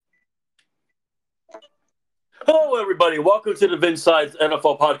Hello, everybody. Welcome to the Vince Size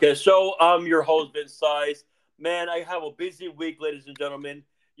NFL Podcast Show. I'm your host, Vince Size. Man, I have a busy week, ladies and gentlemen.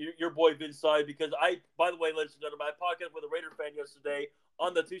 Your boy, Vince Size, because by the way, ladies and gentlemen, I podcasted with a Raider fan yesterday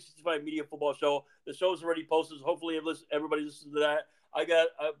on the 265 Media Football Show. The show's already posted. So hopefully, everybody listens to that. I'm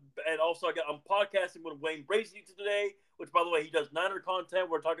podcasting with Wayne Bracey today, which, by the way, he does Niner content.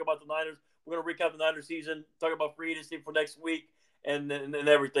 We're talking about the Niners. We're going to recap the Niners season, talk about free agency for next week, and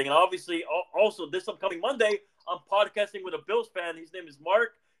everything. And obviously, also this upcoming Monday, I'm podcasting with a Bills fan. His name is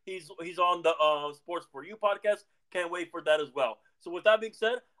Mark. He's on the Sports for You podcast. Can't wait for that as well. So with that being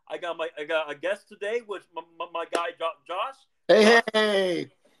said, I got a guest today, which my guy Josh. Hey, Josh,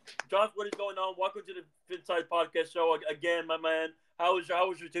 hey. Josh, what is going on? Welcome to the Inside Podcast Show again, my man. How was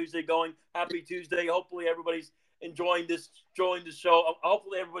your Tuesday going? Happy Tuesday. Hopefully everybody's enjoying the show.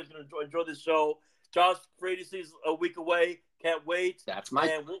 Hopefully everybody's going to enjoy this show. Josh, free agency is a week away. Can't wait. That's my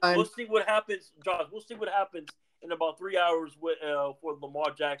and we'll see what happens, Josh. We'll see what happens in about 3 hours for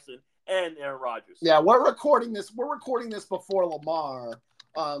Lamar Jackson and Aaron Rodgers. Yeah, we're recording this. We're recording this before Lamar.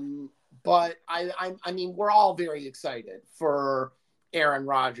 But I mean, we're all very excited for Aaron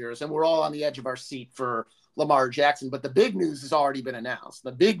Rodgers, and we're all on the edge of our seat for Lamar Jackson. But the big news has already been announced.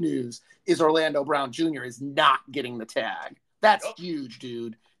 The big news is Orlando Brown Jr. is not getting the tag. That's huge,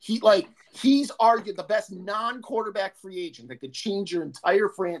 dude. He's argued the best non-quarterback free agent that could change your entire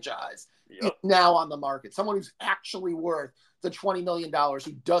franchise is now on the market. Someone who's actually worth the $20 million,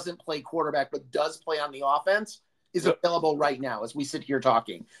 who doesn't play quarterback but does play on the offense, is available right now as we sit here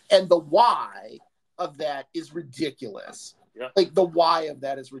talking. And the why of that is ridiculous. Like, the why of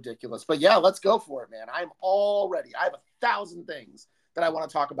that is ridiculous. But yeah, let's go for it, man. I'm all ready. I have 1,000 things that I want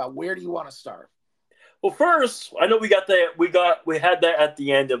to talk about. Where do you want to start? Well, first, I know we had that at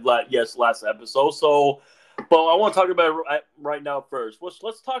the end of last episode. So, but I want to talk about it right now first.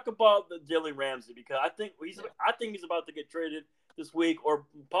 Let's talk about the Jalen Ramsey, because I think he's about to get traded this week or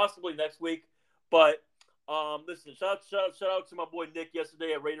possibly next week. But listen, shout out to my boy Nick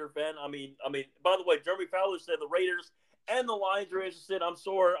yesterday, a Raider fan. I mean, by the way, Jeremy Fowler said the Raiders and the Lions are interested. I'm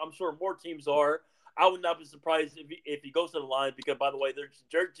sure more teams are. I would not be surprised if he goes to the Lions, because, by the way,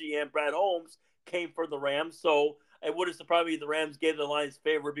 their GM Brad Holmes came for the Rams, so it wouldn't surprise me if the Rams gave the Lions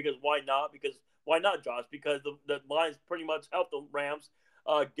favor, because why not? Because why not, Josh? Because the Lions pretty much helped the Rams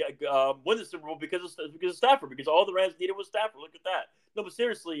win the Super Bowl because of Stafford, because all the Rams needed was Stafford. Look at that. No, but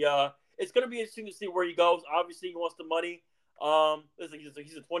seriously, it's going to be interesting to see where he goes. Obviously, he wants the money. Listen,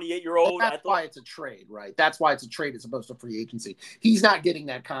 he's a 28-year-old. That's why it's a trade, right? That's why it's a trade as opposed to free agency. He's not getting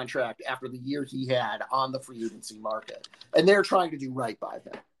that contract after the year he had on the free agency market, and they're trying to do right by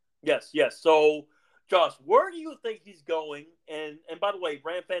him. Yes. So, Josh, where do you think he's going? And by the way,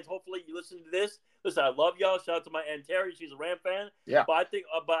 Ram fans, hopefully you listen to this. Listen, I love y'all. Shout out to my Aunt Terry. She's a Ram fan. Yeah. But I think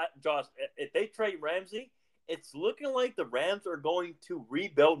about Josh, if they trade Ramsey, it's looking like the Rams are going to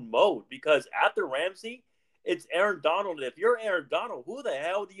rebuild mode, because after Ramsey, it's Aaron Donald. If you're Aaron Donald, who the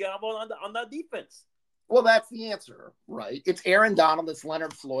hell do you have on that defense? Well, that's the answer, right? It's Aaron Donald, it's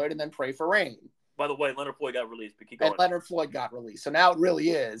Leonard Floyd, and then pray for rain. By the way, Leonard Floyd got released, but keep going. And Leonard Floyd got released. So now it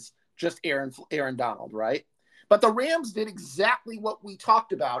really is just Aaron Donald, right? But the Rams did exactly what we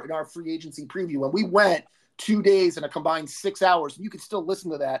talked about in our free agency preview. When we went 2 days and a combined 6 hours, you can still listen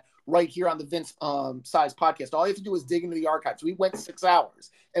to that right here on the Vince Size podcast. All you have to do is dig into the archives. We went 6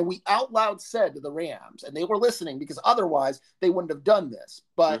 hours, and we out loud said to the Rams, and they were listening because otherwise they wouldn't have done this.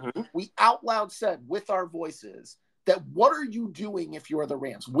 But we out loud said with our voices that, what are you doing if you're the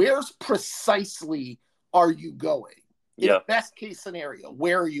Rams? Where's precisely are you going? In the best case scenario,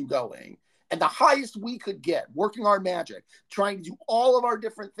 where are you going? And the highest we could get, working our magic, trying to do all of our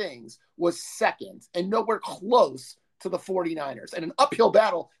different things, was second, and nowhere close to the 49ers, and an uphill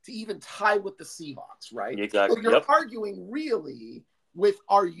battle to even tie with the Seahawks, right? Exactly. So you're arguing really with,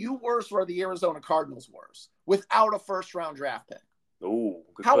 are you worse or are the Arizona Cardinals worse without a first-round draft pick? Ooh,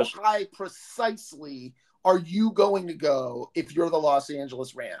 good How question. high precisely are you going to go if you're the Los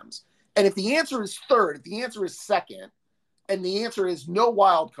Angeles Rams? And if the answer is third, if the answer is second, and the answer is no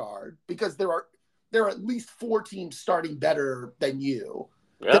wild card, because there are at least 4 teams starting better than you.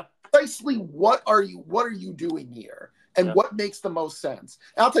 Yeah. Precisely what are you doing here? And what makes the most sense?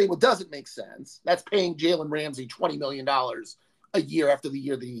 And I'll tell you what doesn't make sense. That's paying Jalen Ramsey $20 million a year after the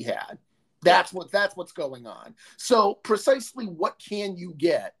year that he had. That's what's going on. So precisely what can you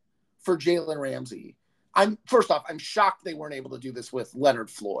get for Jalen Ramsey? First off, I'm shocked they weren't able to do this with Leonard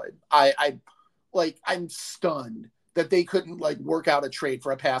Floyd. I'm stunned that they couldn't work out a trade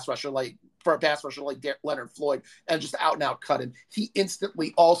for a pass rusher like Leonard Floyd and just out and out cut him. He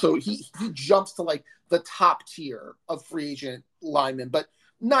instantly also he jumps to the top tier of free agent linemen. But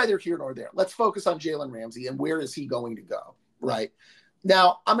neither here nor there. Let's focus on Jalen Ramsey and where is he going to go, right?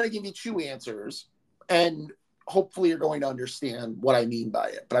 Now, I'm going to give you two answers, and hopefully you're going to understand what I mean by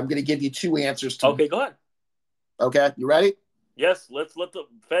it. But I'm going to give you two answers. Okay, go ahead. Okay, you ready? Yes, let's let the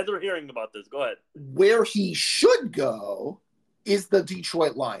fans are hearing about this. Go ahead. Where he should go is the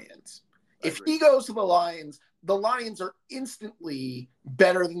Detroit Lions. If he goes to the Lions are instantly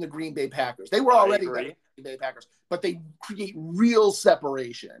better than the Green Bay Packers. They were already better than the Green Bay Packers, but they create real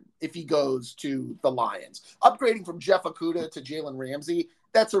separation if he goes to the Lions. Upgrading from Jeff Okudah to Jalen Ramsey,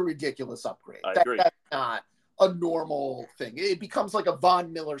 that's a ridiculous upgrade. That's not a normal thing. It becomes like a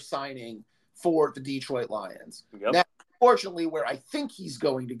Von Miller signing for the Detroit Lions. Yep. Now, unfortunately, where I think he's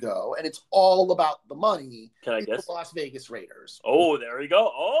going to go, and it's all about the money, can I guess? The Las Vegas Raiders. Oh, there we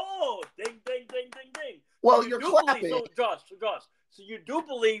go. Oh, ding, ding, ding, ding, ding. Well, you're clapping. Josh, so you do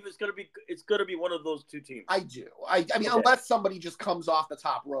believe it's gonna be one of those two teams? I do. I mean, okay. Unless somebody just comes off the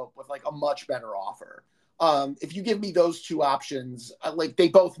top rope with like a much better offer. If you give me those two options, like they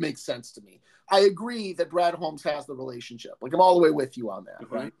both make sense to me. I agree that Brad Holmes has the relationship. Like I'm all the way with you on that,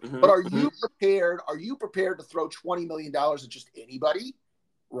 right? Mm-hmm. But are you prepared? Are you prepared to throw $20 million at just anybody?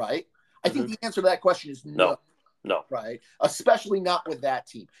 Right? I think the answer to that question is no. No. Right? Especially not with that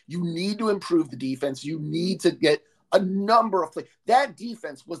team. You need to improve the defense. You need to get a number of plays. That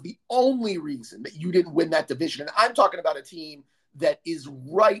defense was the only reason that you didn't win that division. And I'm talking about a team that is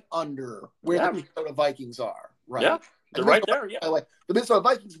right under where the Minnesota Vikings are. Right? Yeah. They're right there, yeah. Like the Minnesota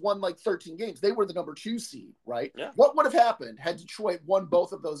Vikings won like 13 games. They were the number 2 seed, right? Yeah. What would have happened had Detroit won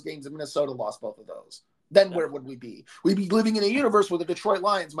both of those games and Minnesota lost both of those? Then where would we be? We'd be living in a universe where the Detroit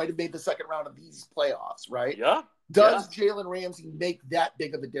Lions might have made the second round of these playoffs, right? Yeah. Does Jalen Ramsey make that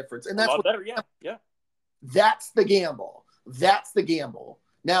big of a difference? And that's a lot better, yeah. That's the gamble. That's the gamble.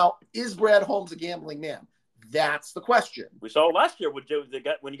 Now, is Brad Holmes a gambling man? That's the question. We saw last year when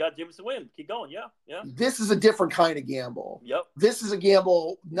you got Jameson Williams. Keep going, yeah. This is a different kind of gamble. Yep. This is a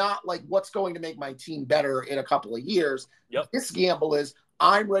gamble not like what's going to make my team better in a couple of years. Yep. This gamble is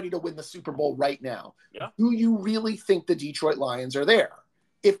I'm ready to win the Super Bowl right now. Yeah. Do you really think the Detroit Lions are there?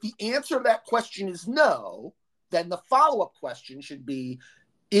 If the answer to that question is no, then the follow-up question should be,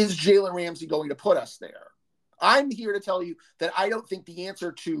 is Jalen Ramsey going to put us there? I'm here to tell you that I don't think the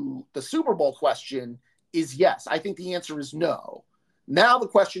answer to the Super Bowl question is yes. I think the answer is no. Now the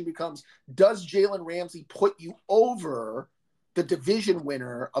question becomes, does Jalen Ramsey put you over the division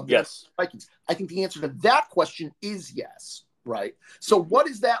winner of the Vikings? I think the answer to that question is yes, right? So what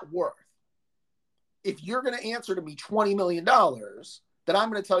is that worth? If you're going to answer to me $20 million, then I'm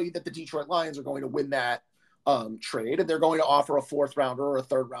going to tell you that the Detroit Lions are going to win that trade, and they're going to offer a 4th rounder or a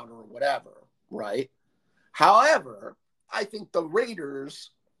 3rd rounder or whatever, right? However, I think the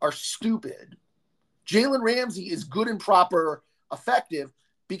Raiders are stupid. Jalen Ramsey is good and proper, effective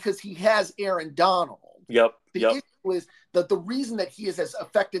because he has Aaron Donald. Yep. The issue is that the reason that he is as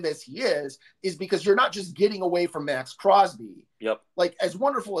effective as he is because you're not just getting away from Max Crosby. Yep. Like, as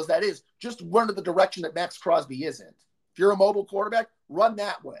wonderful as that is, just run to the direction that Max Crosby isn't. If you're a mobile quarterback, run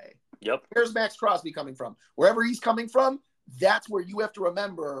that way. Yep. Where's Max Crosby coming from? Wherever he's coming from, that's where you have to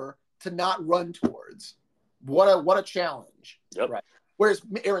remember to not run towards. What a challenge. Yep. Right. Whereas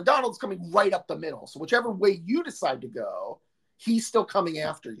Aaron Donald's coming right up the middle. So whichever way you decide to go, he's still coming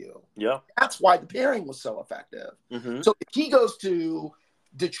after you. Yeah. That's why the pairing was so effective. Mm-hmm. So if he goes to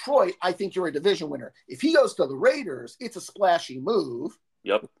Detroit, I think you're a division winner. If he goes to the Raiders, it's a splashy move.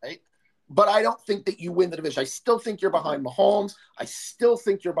 Yep. Right? But I don't think that you win the division. I still think you're behind Mahomes. I still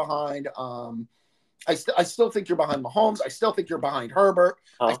think you're behind I still think you're behind Mahomes. I still think you're behind Herbert.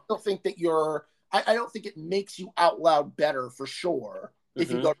 I still think that I don't think it makes you out loud better for sure if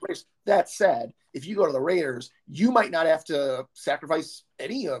you go to the Raiders. That said, if you go to the Raiders, you might not have to sacrifice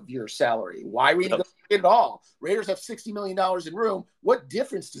any of your salary. Why renegotiate it at all? Raiders have $60 million in room. What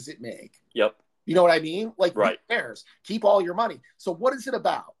difference does it make? Yep. You know what I mean? Like, right. Who cares? Keep all your money. So what is it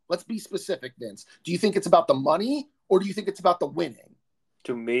about? Let's be specific, Vince. Do you think it's about the money or do you think it's about the winning?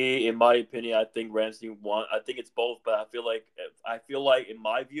 To me, in my opinion, I think Ramsey won. I think it's both, but I feel like in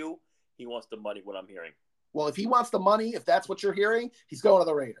my view, he wants the money, what I'm hearing. Well, if he wants the money, if that's what you're hearing, he's going to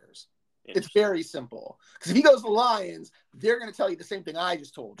the Raiders. It's very simple. Because if he goes to the Lions, they're going to tell you the same thing I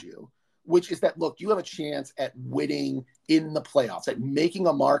just told you, which is that, look, you have a chance at winning in the playoffs, at making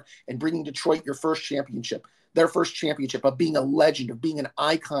a mark and bringing Detroit your first championship, their first championship, of being a legend, of being an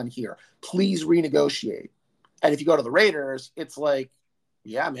icon here. Please renegotiate. And if you go to the Raiders, it's like,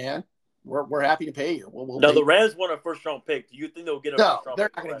 yeah, man, we're happy to pay you. We'll now, the Rams want a first-round pick. Do you think they'll get a first-round pick? No,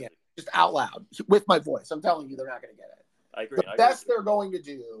 they're not going to get it. Just out loud, with my voice. I'm telling you, they're not going to get it. I agree. The best they're going to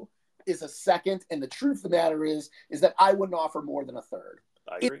do is a second, and the truth of the matter is that I wouldn't offer more than a third.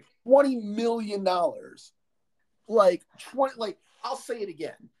 I It's agree. $20 million. Like I'll say it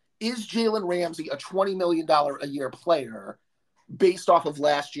again. Is Jalen Ramsey a $20 million a year player based off of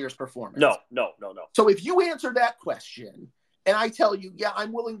last year's performance? No. So if you answer that question and I tell you, yeah,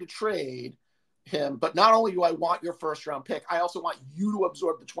 I'm willing to trade him, but not only do I want your first round pick, I also want you to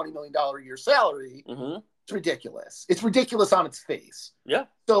absorb the $20 million a year salary. Mm-hmm. It's ridiculous. It's ridiculous on its face. Yeah.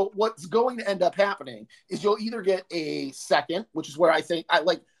 So what's going to end up happening is you'll either get a second, which is where I think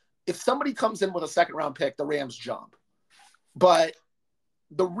if somebody comes in with a second round pick, the Rams jump. But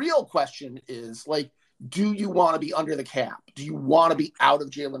the real question is do you want to be under the cap? Do you want to be out of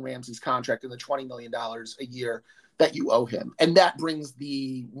Jalen Ramsey's contract and the $20 million a year that you owe him? And that brings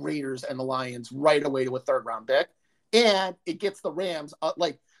the Raiders and the Lions right away to a third round pick. And it gets the Rams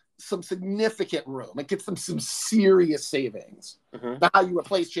some significant room. It gets them some serious savings. Mm-hmm. Now, how you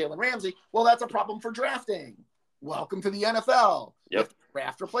replace Jalen Ramsey? Well, that's a problem for drafting. Welcome to the NFL. Yep.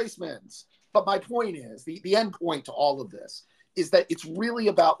 Draft replacements. But my point is, the end point to all of this is that it's really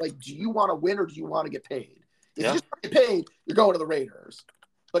about do you want to win or do you want to get paid? If you just want to get paid, you're going to the Raiders.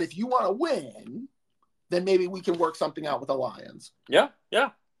 But if you want to win, then maybe we can work something out with the Lions. Yeah.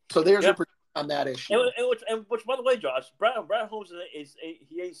 So there's your prediction on that issue. And which, by the way, Josh, Brad Holmes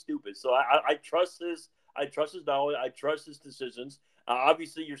he ain't stupid. So I trust his knowledge. I trust his decisions.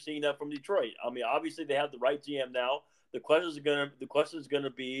 Obviously, you're seeing that from Detroit. I mean, obviously they have the right GM now. The question is gonna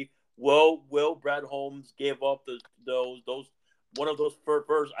be, will Brad Holmes give up those one of those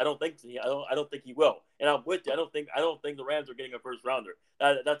first? I don't think he will. And I'm with you. I don't think the Rams are getting a first rounder.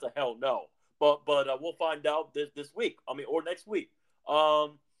 That's a hell no. But we'll find out this week. I mean, or next week.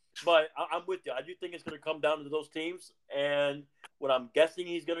 But I'm with you. I do think it's going to come down to those teams. And what I'm guessing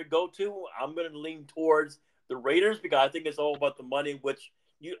he's going to go to, I'm going to lean towards the Raiders because I think it's all about the money. Which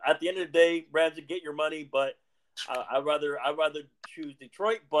at the end of the day, Rams get your money, but I'd rather choose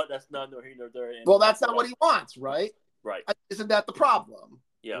Detroit. But that's not here nor there. Well, that's not what he wants, right? Right. Isn't that the problem?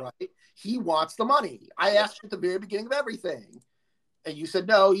 Yeah. Right. He wants the money. I asked you at the very beginning of everything, and you said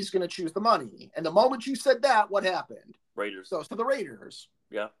no. He's going to choose the money. And the moment you said that, what happened? Raiders. So the Raiders.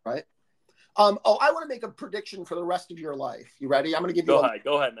 Yeah. Right. I want to make a prediction for the rest of your life. You ready? I'm going to give you.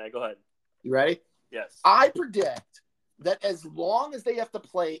 Go ahead, man. Go ahead. You ready? Yes. I predict that as long as they have to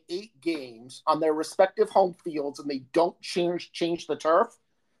play 8 games on their respective home fields and they don't change the turf,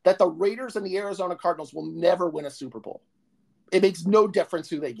 that the Raiders and the Arizona Cardinals will never win a Super Bowl. It makes no difference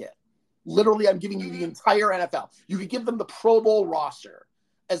who they get. Literally, I'm giving you the entire NFL. You could give them the Pro Bowl roster.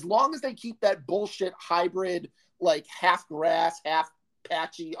 As long as they keep that bullshit hybrid, half grass, half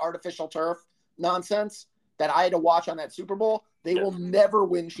patchy artificial turf nonsense that I had to watch on that Super Bowl, they will never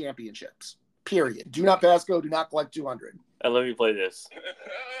win championships. Period. Do not pass go. Do not collect 200. And let me play this.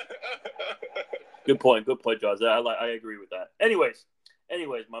 Good point, Josh. I agree with that. Anyways,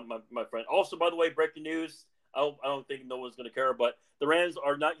 my friend. Also, by the way, breaking news. I don't think no one's going to care, but the Rams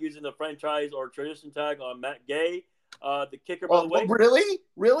are not using the franchise or tradition tag on Matt Gay, the kicker. By the way,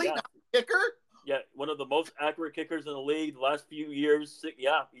 really, yeah. Not kicker? Yeah, one of the most accurate kickers in the league the last few years.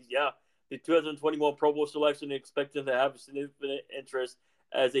 The 2021 Pro Bowl selection expected to have significant interest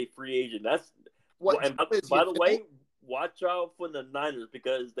as a free agent. That's what. And by the way, watch out for the Niners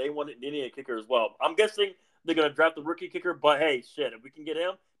because they need a kicker as well. I'm guessing they're going to draft the rookie kicker, but hey, shit, if we can get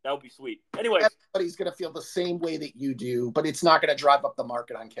him, that would be sweet. Anyways, everybody's going to feel the same way that you do, but it's not going to drive up the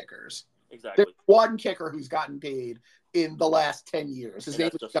market on kickers. Exactly. There's one kicker who's gotten paid in the last 10 years. His name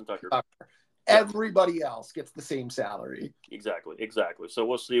is Justin Tucker. Everybody else gets the same salary. Exactly. So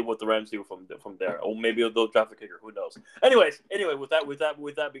we'll see what the Rams do from there. Or maybe they'll draft a kicker. Who knows? Anyway, with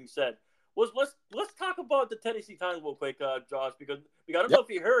that being said, let's talk about the Tennessee Titans real quick, Josh, because I don't know if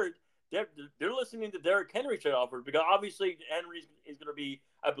you heard. They're listening to Derrick Henry trade offer because obviously Henry is going to be,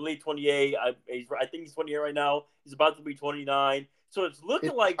 I believe, 28. I think he's 28 right now. He's about to be 29. So it's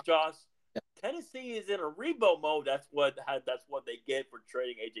looking like, Josh, Tennessee is in a rebuild mode. That's what they get for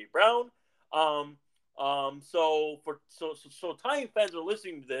trading A.J. Brown. So Titan fans are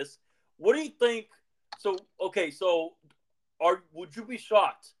listening to this. What do you think? So would you be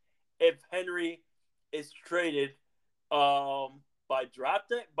shocked if Henry is traded by draft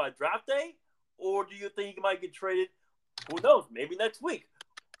day, or do you think he might get traded? Who knows? Maybe next week.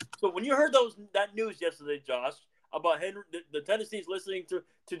 So when you heard that news yesterday, Josh, about Henry, the Tennessee's listening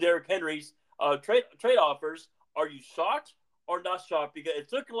to Derrick Henry's trade offers, are you shocked or not shocked? Because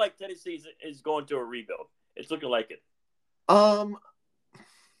it's looking like Tennessee is going to a rebuild. It's looking like it.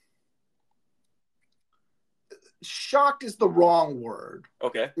 Shocked is the wrong word.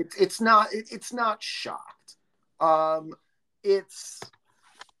 Okay. It's not shocked. It's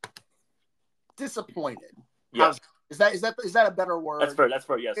disappointed. Yes. Is that a better word? That's fair. That's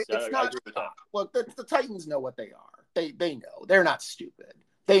fair. Yes, It's I not. agree with that. Look, the Titans know what they are. They know. They're not stupid.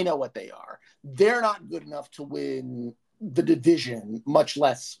 They know what they are. They're not good enough to win the division, much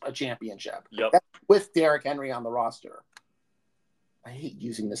less a championship. Yep. That's with Derrick Henry on the roster. I hate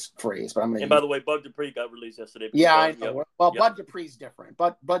using this phrase, but I'm going to. And by the way, Bud Dupree got released yesterday. Yeah, I know. Yep. Well, Bud Dupree's different.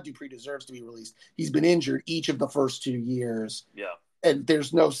 Bud Dupree deserves to be released. He's been injured each of the first 2 years. Yeah. And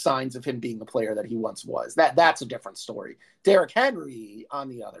there's no signs of him being the player that he once was. That's a different story. Derrick Henry, on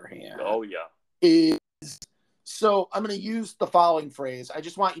the other hand, is so I'm going to use the following phrase. I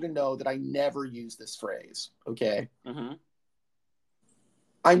just want you to know that I never use this phrase. Okay. Mm-hmm.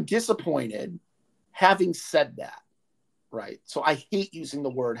 I'm disappointed. Having said that, right? So I hate using the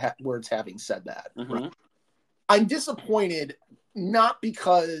words having said that. Mm-hmm. Right? I'm disappointed not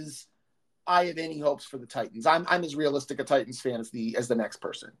because I have any hopes for the Titans. I'm as realistic a Titans fan as the next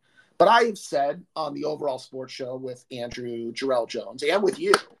person. But I have said on the Overall Sports Show with Andrew Jarrell Jones and with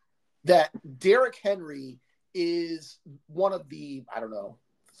you that Derrick Henry is one of the, I don't know,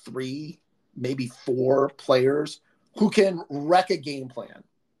 3, maybe 4 players who can wreck a game plan.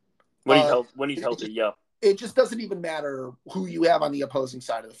 When he's healthy, yeah. It just doesn't even matter who you have on the opposing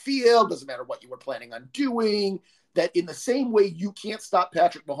side of the field. Doesn't matter what you were planning on doing. That in the same way you can't stop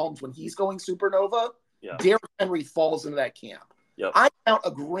Patrick Mahomes when he's going supernova, Derrick Henry falls into that camp. Yep. I count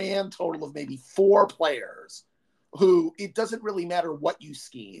a grand total of maybe 4 players who it doesn't really matter what you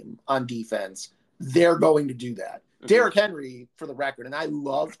scheme on defense. They're going to do that. Mm-hmm. Derrick Henry, for the record, and I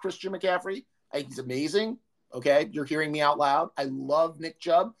love Christian McCaffrey. I think he's amazing. Okay, you're hearing me out loud. I love Nick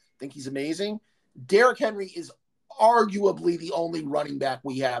Chubb. I think he's amazing. Derrick Henry is arguably the only running back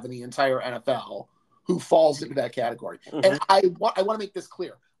we have in the entire NFL who falls into that category. Mm-hmm. And I want to make this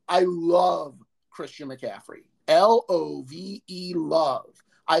clear. I love Christian McCaffrey. Love. Love.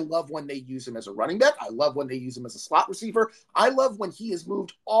 I love when they use him as a running back. I love when they use him as a slot receiver. I love when he is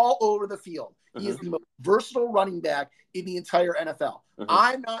moved all over the field. Mm-hmm. He is the most versatile running back in the entire NFL. Mm-hmm.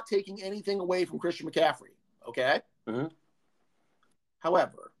 I'm not taking anything away from Christian McCaffrey. Okay? Mm-hmm.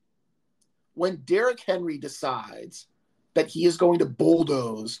 However, when Derrick Henry decides that he is going to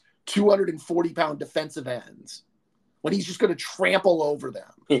bulldoze 240-pound defensive ends, when he's just going to trample over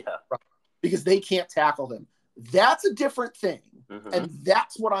them, right, because they can't tackle him, that's a different thing. Mm-hmm. And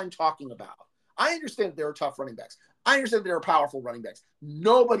that's what I'm talking about. I understand that there are tough running backs. I understand there are powerful running backs.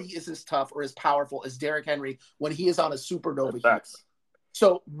 Nobody is as tough or as powerful as Derrick Henry when he is on a supernova heat.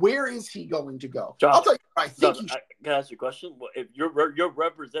 So where is he going to go? Josh, I'll tell you. I think Josh, can I ask you a question? Well, if you're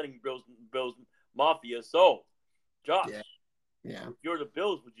representing Bills Mafia, so Josh, if you're the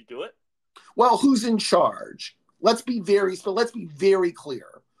Bills, would you do it? Well, who's in charge? Let's be very clear.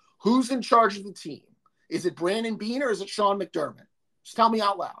 Who's in charge of the team? Is it Brandon Beane or is it Sean McDermott? Just tell me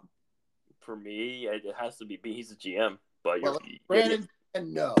out loud. For me, it has to be Beane. He's the GM. But Brandon,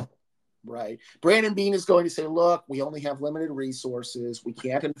 no. Right. Brandon Beane is going to say, look, we only have limited resources. We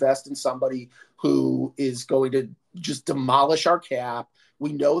can't invest in somebody who is going to just demolish our cap.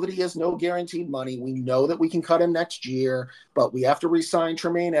 We know that he has no guaranteed money. We know that we can cut him next year, but we have to re-sign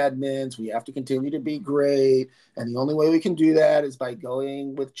Tremaine Edmonds. We have to continue to be great. And the only way we can do that is by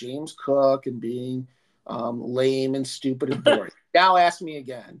going with James Cook and being lame and stupid and boring. Now ask me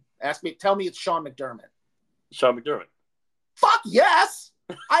again. Tell me it's Sean McDermott. Sean McDermott. Fuck yes.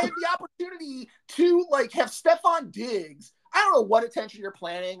 I have the opportunity to have Stephon Diggs. I don't know what attention you're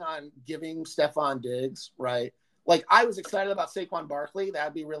planning on giving Stephon Diggs, right? I was excited about Saquon Barkley.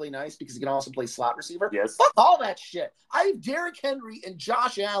 That'd be really nice because he can also play slot receiver. Yes. Fuck all that shit. I have Derrick Henry and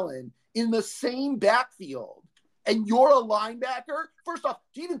Josh Allen in the same backfield, and you're a linebacker. First off,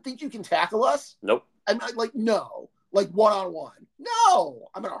 do you even think you can tackle us? Nope. I'm no. One-on-one. No.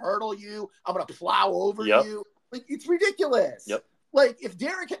 I'm going to hurdle you. I'm going to plow over you. It's ridiculous. Yep. If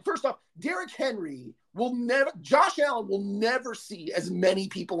Derrick Henry Josh Allen will never see as many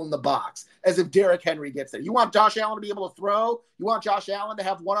people in the box as if Derrick Henry gets there. You want Josh Allen to be able to throw? You want Josh Allen to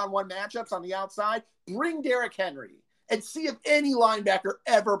have one-on-one matchups on the outside? Bring Derrick Henry and see if any linebacker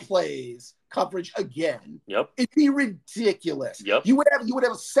ever plays coverage again. Yep. It'd be ridiculous. Yep. You would have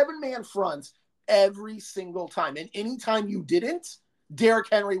a 7-man front every single time. And anytime you didn't, Derrick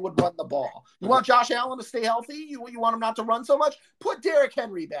Henry would run the ball. You want Josh Allen to stay healthy? You want him not to run so much? Put Derrick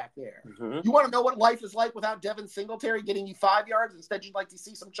Henry back there. Mm-hmm. You want to know what life is like without Devin Singletary getting you 5 yards? Instead, you'd like to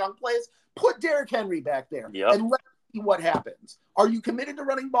see some chunk plays? Put Derrick Henry back there. Yep. And let's see what happens. Are you committed to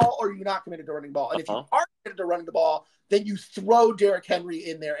running ball or are you not committed to running ball? And if you are committed to running the ball, then you throw Derrick Henry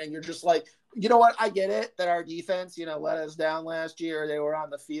in there and you're just like, you know what? I get it that our defense, let us down last year. They were on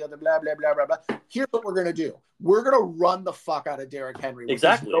the field and blah, blah, blah, blah, blah. Here's what we're going to do. We're going to run the fuck out of Derrick Henry.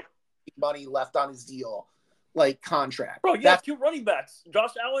 Exactly. With no money left on his deal. like contract. Bro, you have two running backs,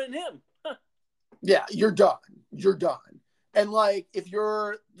 Josh Allen and him. Yeah, you're done. You're done. And like, if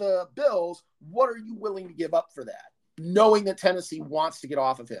you're the Bills, what are you willing to give up for that? Knowing that Tennessee wants to get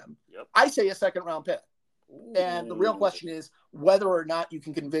off of him. Yep. I say a second round pick. Ooh. And the real question is whether or not you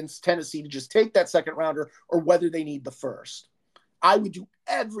can convince Tennessee to just take that second rounder or whether they need the first. I would do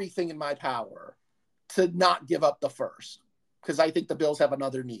everything in my power to not give up the first because I think the Bills have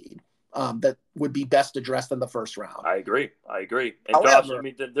another need that would be best addressed in the first round. I agree. And However, Josh, I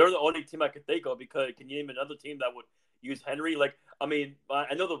mean, they're the only team I could think of because can you name another team that would use Henry? Like, I mean,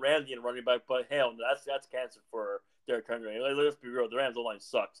 I know the Rams need a running back, but hell, that's cancer for Derrick Henry. Let's be real, the Rams O-line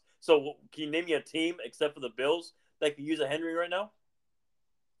sucks. So can you name me a team except for the Bills that can use a Henry right now?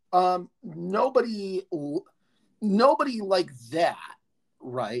 Nobody like that,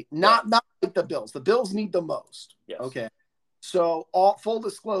 right? Not like the Bills. The Bills need the most. Yes. Okay. So full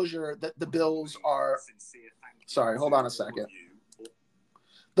disclosure that the Bills are sorry, hold on a second.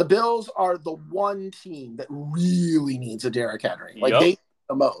 The Bills are the one team that really needs a Derrick Henry. Like they need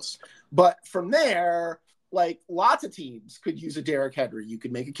the most. But from there, like lots of teams could use a Derrick Henry. You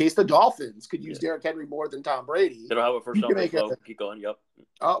could make a case the Dolphins could use Derrick Henry more than Tom Brady. They don't have a first round pick, so keep going. Yep.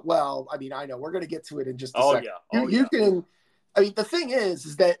 Well, I mean, I know we're going to get to it in just a second. Yeah. You can. I mean, the thing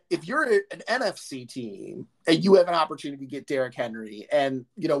is that if you're an NFC team and you have an opportunity to get Derrick Henry and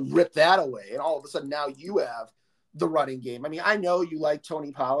rip that away, and all of a sudden now you have the running game. I mean, I know you like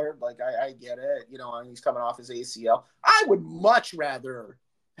Tony Pollard, like I get it. And he's coming off his ACL. I would much rather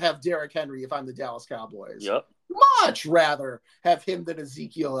have Derrick Henry if I'm the Dallas Cowboys. Yep. Much rather have him than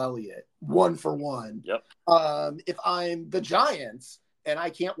Ezekiel Elliott, 1-for-1. Yep. If I'm the Giants and I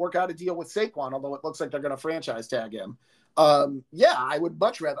can't work out a deal with Saquon, although it looks like they're going to franchise tag him. I would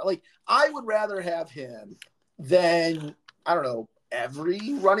much rather I would rather have him than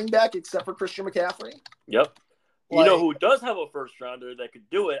every running back except for Christian McCaffrey. Yep. You know who does have a first rounder that could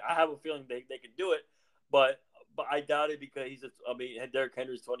do it? I have a feeling they could do it, but I doubt it because Derrick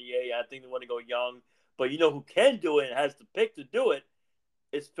Henry's 28. I think they want to go young. But you know who can do it and has the pick to do it?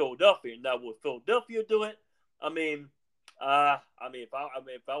 It's Philadelphia. Now, will Philadelphia do it? If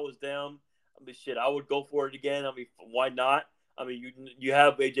I was them, I would go for it again. Why not? You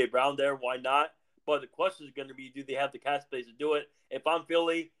have AJ Brown there. Why not? But the question is going to be, do they have the cap space to do it? If I'm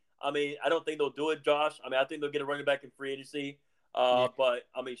Philly, I don't think they'll do it, Josh. I think they'll get a running back in free agency. But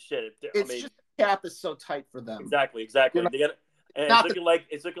just the cap is so tight for them. Exactly. It's looking like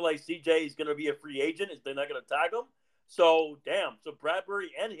CJ is going to be a free agent. They're not going to tag him. So So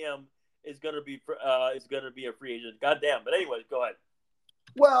Bradbury and him is going to be a free agent. Goddamn. But anyways, go ahead.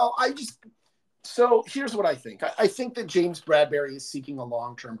 Well, so here's what I think. I think that James Bradbury is seeking a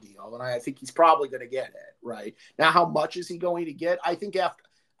long-term deal, and I think he's probably going to get it. Right now, how much is he going to get? I think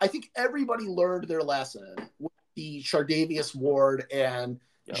everybody learned their lesson with the Chardavius Ward and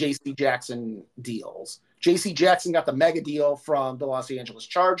J.C. Jackson deals. J.C. Jackson got the mega deal from the Los Angeles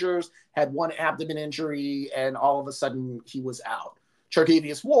Chargers, had one abdomen injury, and all of a sudden he was out.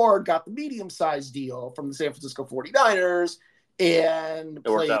 Chardavius Ward got the medium-sized deal from the San Francisco 49ers and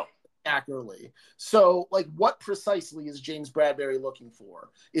played accurately. So, what precisely is James Bradbury looking for?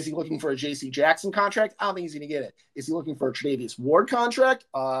 Is he looking for a J.C. Jackson contract? I don't think he's going to get it. Is he looking for a Chardavius Ward contract?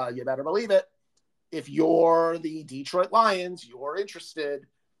 You better believe it. If you're the Detroit Lions, you're interested.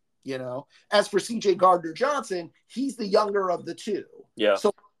 As for C.J. Gardner-Johnson, he's the younger of the two. Yeah.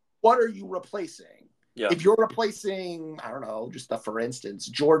 So what are you replacing? Yeah. If you're replacing, for instance,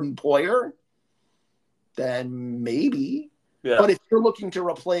 Jordan Poyer, then maybe. Yeah. But if you're looking to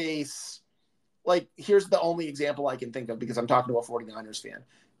replace, here's the only example I can think of because I'm talking to a 49ers fan.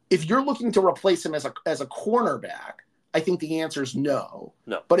 If you're looking to replace him as a cornerback, I think the answer is no.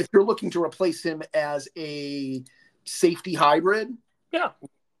 No. But if you're looking to replace him as a safety hybrid,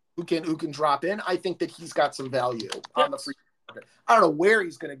 who can drop in, I think that he's got some value on the free market. I don't know where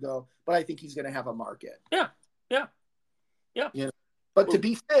he's going to go, but I think he's going to have a market. Yeah. But to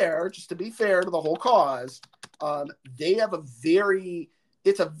be fair to the whole cause, they have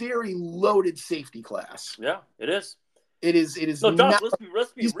it's a very loaded safety class. Yeah, it is. It is. No, Josh, let's be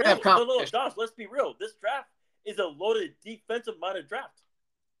real. No, Josh, let's be real. This draft is a loaded defensive-minded draft.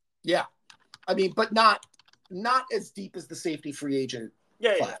 Yeah, but not as deep as the safety free agent.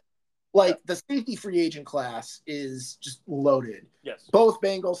 Yeah. The safety free agent class is just loaded. Yes. Both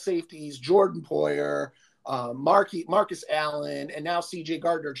Bengals safeties, Jordan Poyer, Marcus Allen, and now C.J.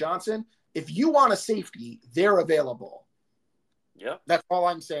 Gardner-Johnson. If you want a safety, they're available. Yeah. That's all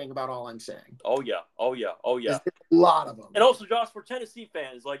I'm saying about all I'm saying. Oh, yeah. There's a lot of them. And also, Josh, for Tennessee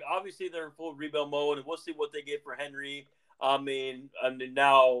fans, obviously they're in full rebuild mode, and we'll see what they get for Henry. Now I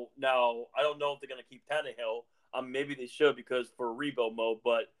don't know if they're going to keep Tannehill. Maybe they should because for rebuild mode.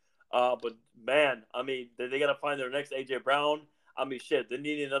 But man, they got to find their next AJ Brown. Shit, they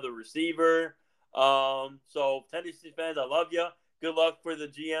need another receiver. So Tennessee fans, I love you. Good luck for the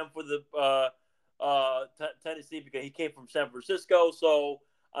GM for the Tennessee because he came from San Francisco. So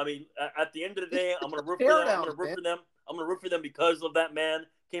at the end of the day, I'm gonna root for them. I'm gonna root for them. I'm gonna root for them because of that man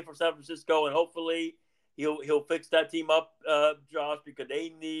came from San Francisco, and hopefully he'll fix that team up, Josh, because they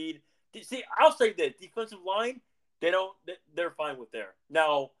need. See, I'll say this: defensive line, they're fine with there.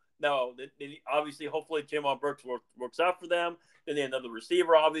 Now, obviously, hopefully, Jamon Burks works out for them. Then they have another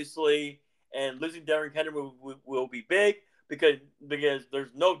receiver, obviously, and losing Derrick Henry will be big because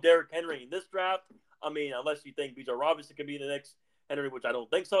there's no Derrick Henry in this draft. Unless you think Bijan Robinson could be the next Henry, which I don't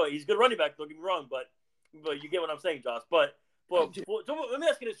think so. He's a good running back. Don't get me wrong, but you get what I'm saying, Josh. But so let me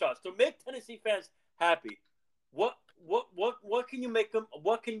ask you this, Josh. To make Tennessee fans happy, what can you make them?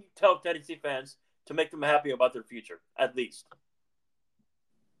 What can you tell Tennessee fans to make them happy about their future, at least?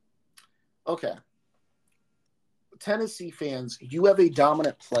 Okay. Tennessee fans, you have a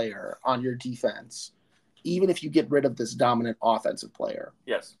dominant player on your defense, even if you get rid of this dominant offensive player.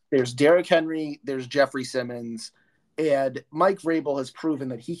 Yes. There's Derrick Henry, there's Jeffrey Simmons, and Mike Vrabel has proven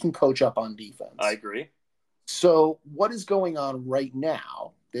that he can coach up on defense. I agree. So what is going on right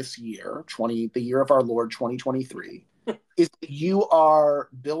now, this year, the year of our Lord 2023, is that you are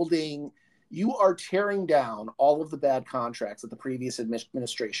tearing down all of the bad contracts that the previous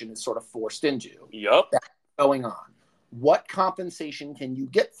administration has sort of forced into. Yep. That's going on. What compensation can you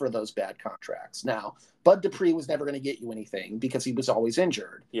get for those bad contracts? Now, Bud Dupree was never going to get you anything because he was always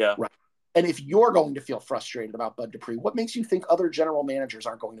injured. Yeah. Right. And if you're going to feel frustrated about Bud Dupree, what makes you think other general managers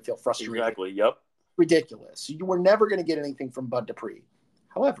aren't going to feel frustrated? Exactly. Yep. Ridiculous. You were never going to get anything from Bud Dupree.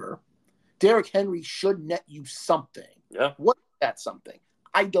 However, Derrick Henry should net you something. Yeah. What is that something?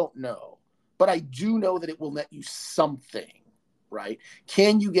 I don't know. But I do know that it will net you something, right?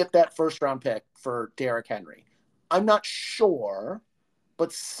 Can you get that first-round pick for Derrick Henry? I'm not sure,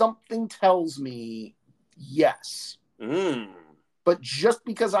 but something tells me yes. But just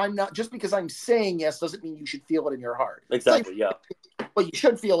because I'm saying yes doesn't mean you should feel it in your heart. Exactly, yeah. What you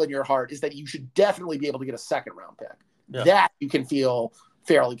should feel in your heart is that you should definitely be able to get a second-round pick. Yeah. That you can feel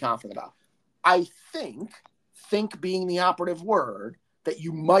fairly confident about. I think being the operative word, that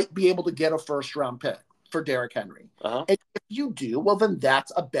you might be able to get a first-round pick for Derrick Henry. Uh-huh. And if you do, well, then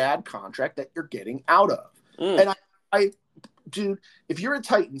that's a bad contract that you're getting out of. And dude, if you're a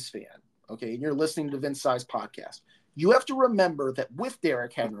Titans fan, okay, and you're listening to Vince Sai's podcast, you have to remember that with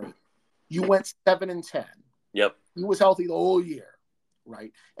Derrick Henry, you went 7-10. Yep. He was healthy the whole year,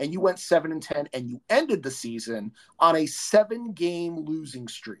 right? And you went 7-10, and you ended the season on a 7-game losing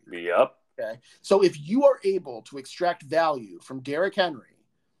streak. Yep. Okay. So if you are able to extract value from Derrick Henry,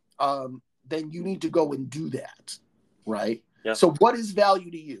 then you need to go and do that, right? Yeah. So what is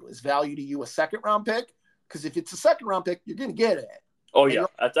value to you? Is value to you a second-round pick? Because if it's a second-round pick, you're going to get it. Oh, yeah.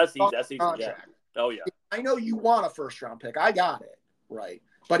 That's easy. That's easy. Yeah. Oh, yeah. I know you want a first-round pick. I got it, right?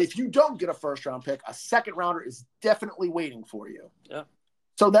 But if you don't get a first-round pick, a second-rounder is definitely waiting for you. Yeah.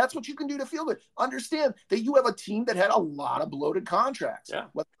 So that's what you can do to feel good. Understand that you have a team that had a lot of bloated contracts. Yeah.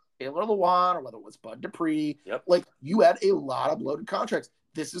 Whether Taylor Lewan or whether it was Bud Dupree. Yep. Like, you had a lot of bloated contracts.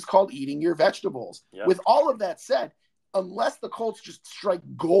 This is called eating your vegetables. Yep. With all of that said, unless the Colts just strike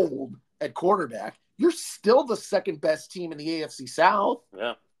gold at quarterback, you're still the second best team in the AFC South.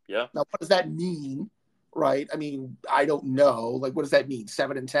 Yeah. Yeah. Now, what does that mean? Right? I mean, I don't know. Like, what does that mean?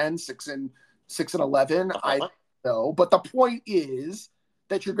 7-10, 6-11? I don't know. But the point is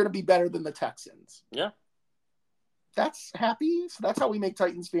that you're going to be better than the Texans. Yeah. That's happy. So that's how we make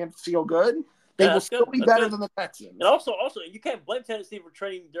Titans fans feel good. They will still be better than the Texans. And also, you can't blame Tennessee for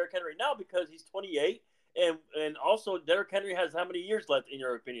trading Derrick Henry now because he's 28, and also Derrick Henry has how many years left in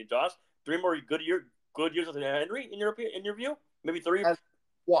your opinion, Josh? 3 more good years with Henry in your view? Maybe 3.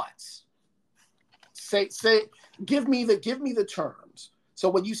 What? Say. Give me the terms. So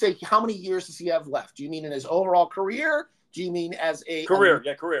when you say how many years does he have left? Do you mean in his overall career? Do you mean as a career?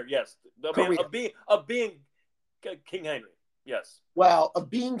 Career. Yes. Career. Of being King Henry. Yes. Well,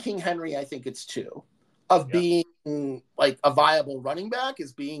 of being King Henry, I think it's 2. Of being like a viable running back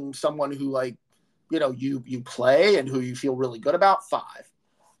is being someone who, like, you play and who you feel really good about, 5.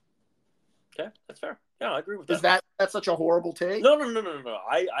 Okay, that's fair. Yeah, I agree with that. Is that such a horrible take? No.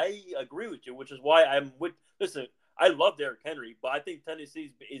 I agree with you, which is why I'm with. Listen, I love Derrick Henry, but I think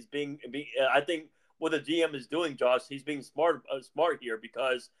Tennessee is being. I think what the GM is doing, Josh, he's being smart here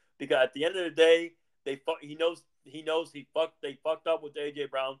because at the end of the day, they fucked up with the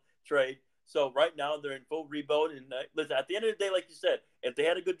AJ Brown trade. So right now they're in full rebuild. And listen, at the end of the day, like you said, if they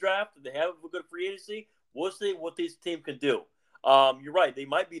had a good draft, if they have a good free agency, we'll see what this team can do. You're right; they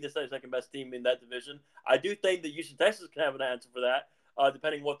might be the second best team in that division. I do think that Houston Texans can have an answer for that,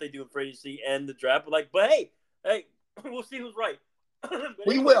 depending on what they do in free agency and the draft. But hey, we'll see who's right.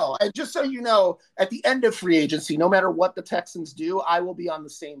 We will. And just so you know, at the end of free agency, no matter what the Texans do, I will be on the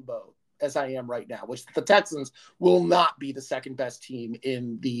same boat as I am right now, which the Texans will not be the second best team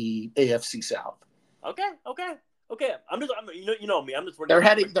in the AFC South. Okay. You know me. I'm just. They're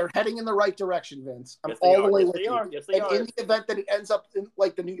heading in the right direction, Vince. I'm all the way with you. Yes, they are. In the event that it ends up in,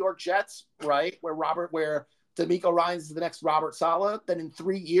 like the New York Jets, right, where D'Amico Ryans is the next Robert Saleh, then in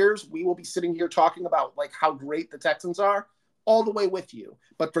 3 years we will be sitting here talking about like how great the Texans are. All the way with you.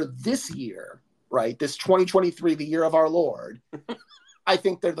 But for this year, right, this 2023, the year of our Lord, I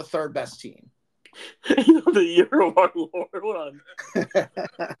think they're the third best team. The year of our Lord. Hold on.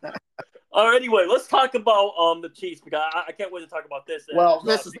 All right, anyway, let's talk about the Chiefs, because I can't wait to talk about this.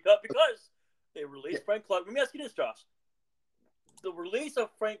 Because they released Frank Clark. Let me ask you this, Josh. The release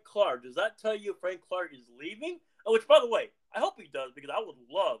of Frank Clark, does that tell you Frank Clark is leaving? Oh, which, by the way, I hope he does, because I would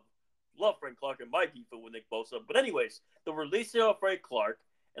love Frank Clark in my defense with Nick Bosa. But anyways, the release of Frank Clark,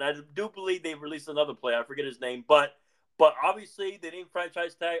 and I do believe they released another player. I forget his name, but obviously they didn't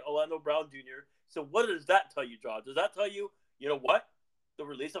franchise tag Orlando Brown Jr. So what does that tell you, Josh? Does that tell you, you know what? The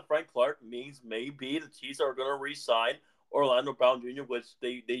release of Frank Clark means maybe the Chiefs are going to re-sign Orlando Brown Jr., which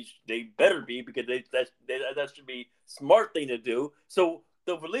they better be, because that should be smart thing to do. So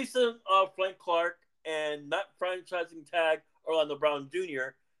the release of Frank Clark and not franchising tag Orlando Brown Jr.,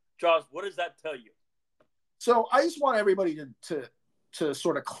 Josh, what does that tell you? So I just want everybody to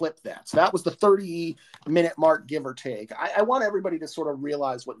sort of clip that. So that was the 30-minute mark, give or take. I want everybody to sort of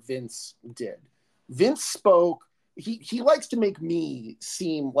realize what Vince did. Vince spoke. He likes to make me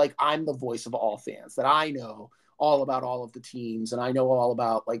seem like I'm the voice of all fans, that I know all about all of the teams, and I know all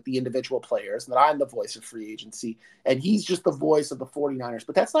about like the individual players, and that I'm the voice of free agency, and he's just the voice of the 49ers.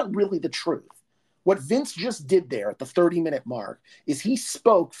 But that's not really the truth. What Vince just did there at the 30-minute mark is he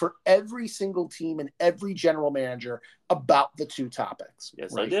spoke for every single team and every general manager about the two topics.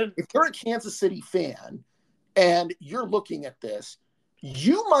 Yes, right? I did. If you're a Kansas City fan and you're looking at this,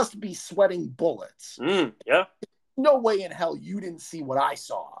 you must be sweating bullets. Yeah. No way in hell you didn't see what I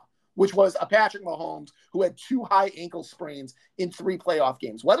saw, which was a Patrick Mahomes who had 2 high ankle sprains in 3 playoff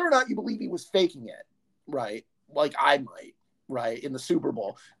games. Whether or not you believe he was faking it, right? Like I might. Right, in the Super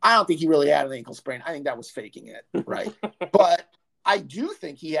Bowl. I don't think he really had an ankle sprain. I think that was faking it, right? But I do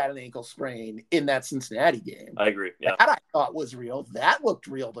think he had an ankle sprain in that Cincinnati game. I agree. Yeah. That I thought was real. That looked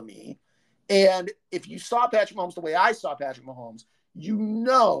real to me. And if you saw Patrick Mahomes the way I saw Patrick Mahomes, you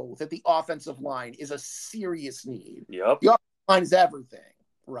know that the offensive line is a serious need. Yep. The offensive line is everything,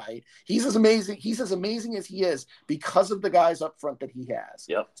 right? He's as amazing as he is because of the guys up front that he has.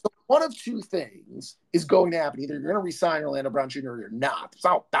 Yep. So one of two things is going to happen. Either you're going to re-sign Orlando Brown Jr. or you're not. There's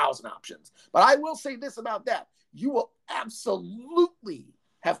not 1,000 options. But I will say this about that. You will absolutely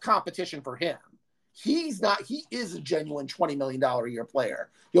have competition for him. He is a genuine $20 million a year player.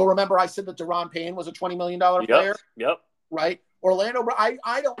 You'll remember I said that Deron Payne was a $20 million player. Yep. Right? Orlando,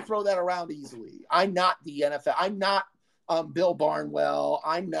 I don't throw that around easily. I'm not the NFL. I'm not Bill Barnwell.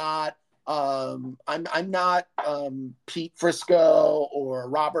 I'm not Pete Frisco or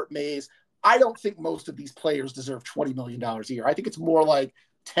Robert Mays. I don't think most of these players deserve $20 million a year. I think it's more like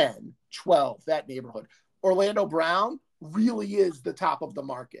 10, 12, that neighborhood. Orlando Brown really is the top of the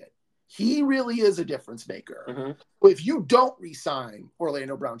market. He really is a difference maker. Mm-hmm. If you don't re-sign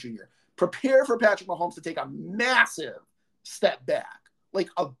Orlando Brown Jr., prepare for Patrick Mahomes to take a massive step back, like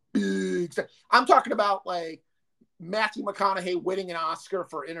a big step. I'm talking about like Matthew McConaughey winning an Oscar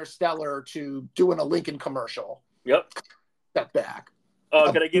for Interstellar to doing a Lincoln commercial. Yep. Step back.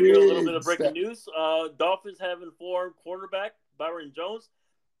 Can I give you a little bit of breaking news? Dolphins have informed cornerback Byron Jones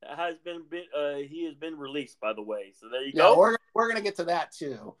has been released, by the way. So there you go. We're gonna get to that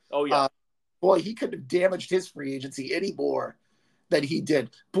too. Oh yeah. Boy, he couldn't have damaged his free agency any more than he did.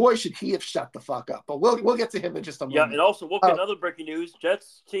 Boy, should he have shut the fuck up. But we'll get to him in just a moment. Yeah, and also we'll get another breaking news.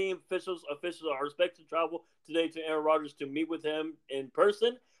 Jets team officials are expected to travel today to Aaron Rodgers to meet with him in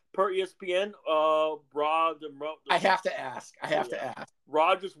person. Per ESPN, I have to ask.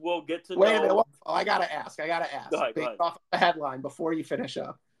 Rodgers will get to know. Wait a minute. I gotta ask. Go ahead. Based off the headline before you finish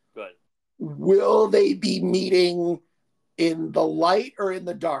up. Good. Will they be meeting in the light or in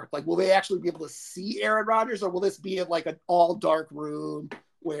the dark? Like, will they actually be able to see Aaron Rodgers, or will this be in like an all dark room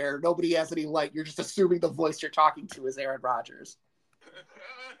where nobody has any light? You're just assuming the voice you're talking to is Aaron Rodgers.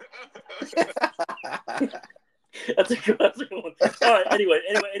 That's a good one. All right.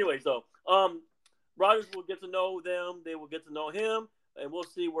 Anyway. So Rodgers will get to know them. They will get to know him, and we'll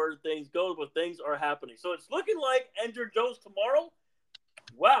see where things go. But things are happening, so it's looking like Andrew Jones tomorrow.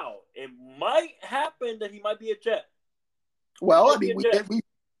 Wow, it might happen that he might be a Jet. Well, I mean,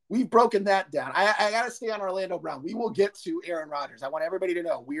 we've broken that down. I got to stay on Orlando Brown. We will get to Aaron Rodgers. I want everybody to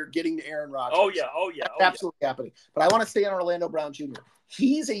know we are getting to Aaron Rodgers. Oh yeah. That's absolutely happening. But I want to stay on Orlando Brown Jr.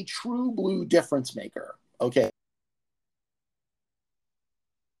 He's a true blue difference maker. Okay.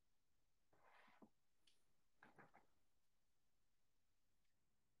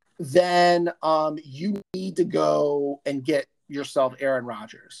 Then you need to go and get yourself Aaron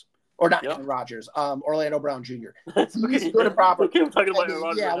Rodgers. Or not Aaron Rodgers, Orlando Brown Jr. He's good and proper. Okay, I'm talking about Aaron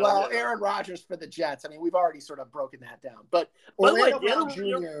Rodgers. Yeah, well, Aaron Rodgers for the Jets. I mean, we've already sort of broken that down. But Orlando Brown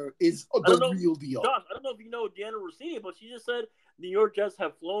Jr. is the real deal. Josh, I don't know if you know Deanna Rossini, but she just said the New York Jets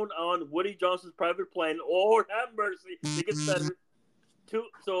have flown on Woody Johnson's private plane. Lord have mercy. They get better.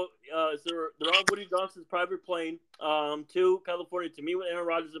 So they're on Woody Johnson's private plane to California to meet with Aaron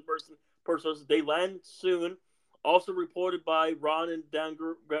Rodgers in person. They land soon. Also reported by Ron and Dan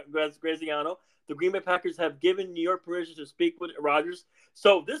Graziano, the Green Bay Packers have given New York permission to speak with Rodgers.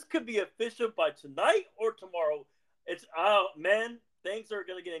 So this could be official by tonight or tomorrow. It's man, things are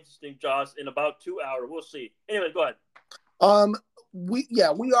going to get interesting, Josh, in about 2 hours. We'll see. Anyway, go ahead.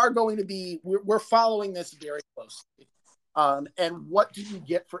 We are going to be we're following this very closely. And what do you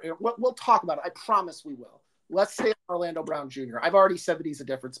get for we'll talk about it. I promise we will. Let's say Orlando Brown Jr. I've already said that he's a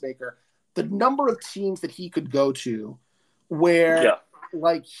difference maker. The number of teams that he could go to where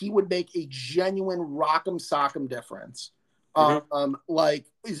like he would make a genuine rock'em sock'em difference.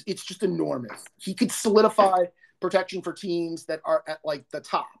 It's just enormous. He could solidify protection for teams that are at like the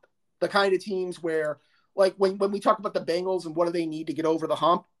top, the kind of teams where like when we talk about the Bengals and what do they need to get over the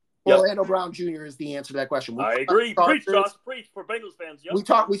hump, Orlando Brown Jr. is the answer to that question. I agree. Preach, Josh. Preach for Bengals fans. Yep.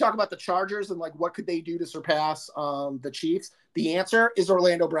 We talk about the Chargers and like what could they do to surpass the Chiefs. The answer is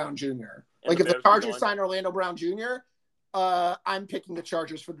Orlando Brown Jr. Like if the Chargers sign Orlando Brown Jr., I'm picking the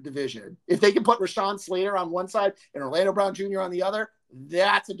Chargers for the division. If they can put Rashawn Slater on one side and Orlando Brown Jr. on the other,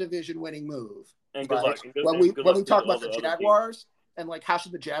 that's a division-winning move. And good luck. When we talk about the Jaguars and like how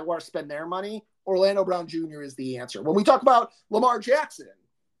should the Jaguars spend their money, Orlando Brown Jr. is the answer. When we talk about Lamar Jackson,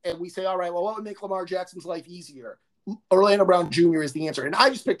 and we say, all right, well, what would make Lamar Jackson's life easier? Orlando Brown Jr. is the answer. And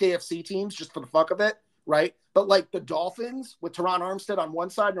I just picked AFC teams just for the fuck of it, right? But like the Dolphins with Teron Armstead on one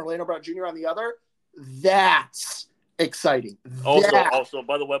side and Orlando Brown Jr. on the other, that's exciting. Also,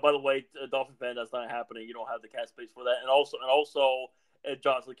 by the way, Dolphin fan, that's not happening. You don't have the cap space for that. And also,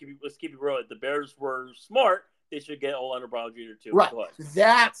 Josh, let's keep it real. If the Bears were smart, they should get Orlando Brown Jr. too. Right.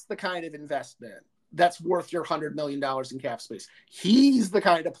 That's the kind of investment that's worth your $100 million in cap space. He's the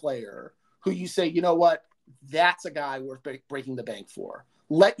kind of player who you say, you know what, that's a guy worth breaking the bank for.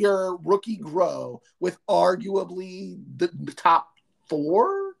 Let your rookie grow with arguably the top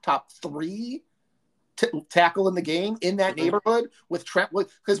 3 tackle in the game in that neighborhood with Trent.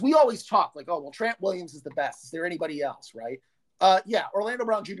 Because we always talk like, oh, well, Trent Williams is the best. Is there anybody else, right? Orlando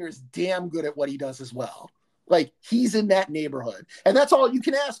Brown Jr. is damn good at what he does as well. Like, he's in that neighborhood. And that's all you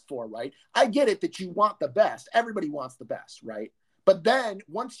can ask for, right? I get it that you want the best. Everybody wants the best, right? But then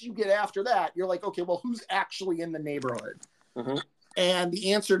once you get after that, you're like, okay, well, who's actually in the neighborhood? And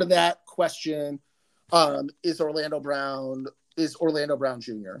the answer to that question is Orlando Brown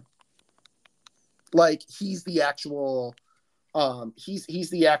Jr. Like, he's the actual he's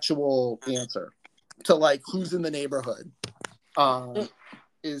the actual answer to, like, who's in the neighborhood.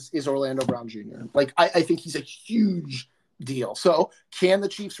 Is Orlando Brown Jr. Like, I think he's a huge deal. So can the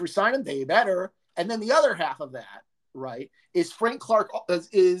Chiefs resign him? They better. And then the other half of that, right, is Frank Clark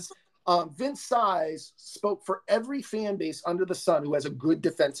Vince Size spoke for every fan base under the sun who has a good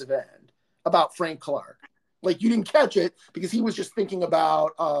defensive end about Frank Clark. Like, you didn't catch it because he was just thinking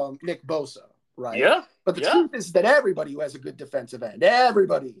about Nick Bosa, right? Yeah. But the truth is that everybody who has a good defensive end,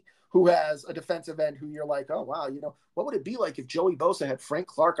 everybody who has a defensive end who you're like, oh, wow, you know, what would it be like if Joey Bosa had Frank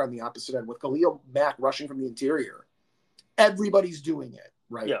Clark on the opposite end with Khalil Mack rushing from the interior? Everybody's doing it,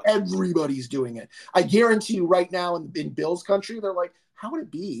 right? Yeah. Everybody's doing it. I guarantee you right now in Bills country, they're like, how would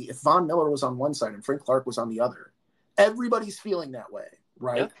it be if Von Miller was on one side and Frank Clark was on the other? Everybody's feeling that way,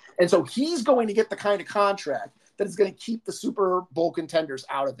 right? Yeah. And so he's going to get the kind of contract that is going to keep the Super Bowl contenders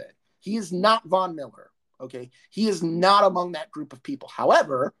out of it. He is not Von Miller, okay? He is not among that group of people.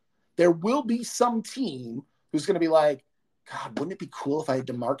 However, there will be some team who's going to be like, God, wouldn't it be cool if I had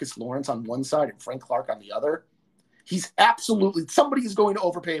DeMarcus Lawrence on one side and Frank Clark on the other? He's absolutely – somebody is going to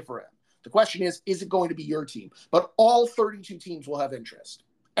overpay for him. The question is it going to be your team? But all 32 teams will have interest.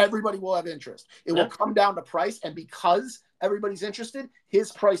 Everybody will have interest. It will come down to price, and because everybody's interested,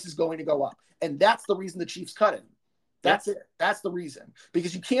 his price is going to go up. And that's the reason the Chiefs cut him. That's it. That's the reason.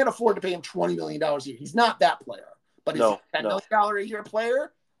 Because you can't afford to pay him $20 million a year. He's not that player. But is he a $10 million a year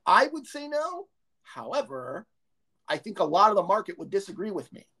player? I would say no. However, I think a lot of the market would disagree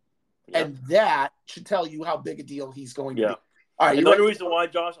with me. Yep. And that should tell you how big a deal he's going to be. All right. Another reason why,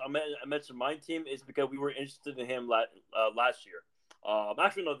 Josh, I mentioned my team is because we were interested in him last year.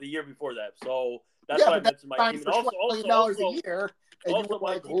 Actually, no, the year before that. So that's why I mentioned my team. And also, a year. And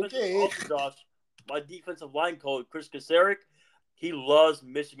also, Josh, my defensive line coach, Chris Kasarik, he loves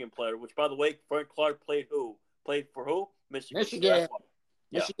Michigan player. Which, by the way, Frank Clark played who? Played for who? Michigan.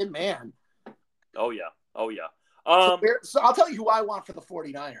 Michigan, man. Oh yeah. So I'll tell you who I want for the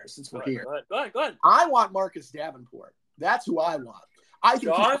 49ers since we're here. Go ahead. I want Marcus Davenport. That's who I want.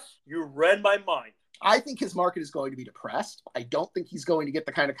 Josh, you read my mind. I think his market is going to be depressed. I don't think he's going to get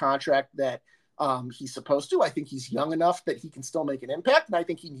the kind of contract that he's supposed to. I think he's young enough that he can still make an impact, and I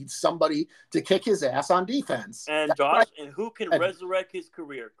think he needs somebody to kick his ass on defense. And Josh, and who can resurrect his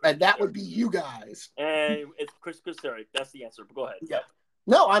career? And that would be you guys. And it's Chris Kasarik. That's the answer. But go ahead. Yeah.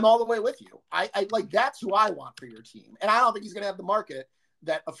 No, I'm all the way with you. I like that's who I want for your team. And I don't think he's going to have the market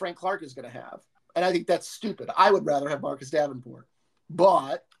that a Frank Clark is going to have. And I think that's stupid. I would rather have Marcus Davenport.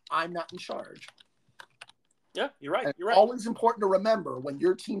 But I'm not in charge. Yeah, you're right. It's always important to remember when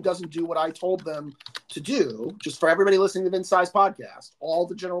your team doesn't do what I told them to do, just for everybody listening to the Vince podcast, all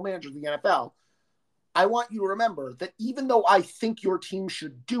the general managers of the NFL, I want you to remember that even though I think your team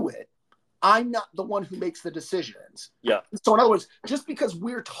should do it, I'm not the one who makes the decisions. Yeah. So in other words, just because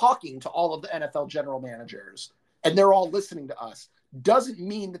we're talking to all of the NFL general managers and they're all listening to us, doesn't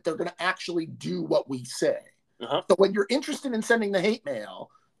mean that they're going to actually do what we say. Uh-huh. So when you're interested in sending the hate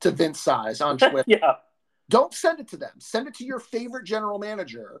mail to Vince Size on Twitter, don't send it to them. Send it to your favorite general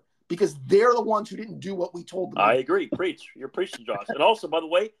manager because they're the ones who didn't do what we told them. I agree. Preach. You're preaching, Josh. And also, by the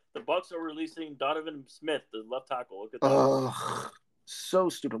way, the Bucs are releasing Donovan Smith, the left tackle. Look at that. So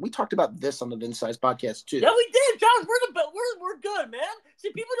stupid. We talked about this on the Vince Size podcast too. Yeah, we did, Josh. We're good, man.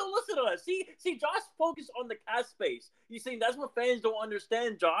 See, people don't listen to us. See, Josh focused on the cap space. You see, that's what fans don't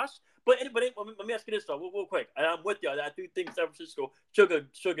understand, Josh. But let me ask you this, though, real quick. And I'm with you. I do think San Francisco should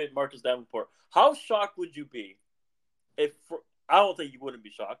get Marcus Davenport. How shocked would you be if – I don't think you wouldn't be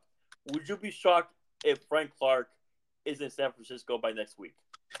shocked. Would you be shocked if Frank Clark is in San Francisco by next week?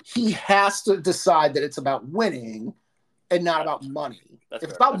 He has to decide that it's about winning and not about money. If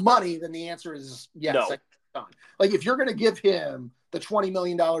it's about money, then the answer is yes. No. Like, if you're going to give him the $20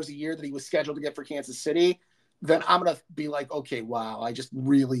 million a year that he was scheduled to get for Kansas City, then I'm going to be like, okay, wow, I just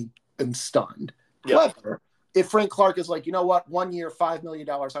really am stunned. Yeah. However, if Frank Clark is like, you know what, 1 year, $5 million,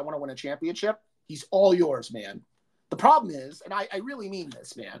 I want to win a championship, he's all yours, man. The problem is, and I really mean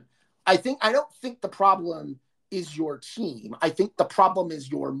this, man, I don't think the problem is your team. I think the problem is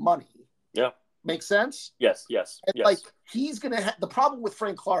your money. Yeah. Make sense? Yes. Like, he's going to the problem with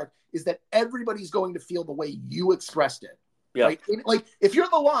Frank Clark is that everybody's going to feel the way you expressed it. Yeah. Right? Like, if you're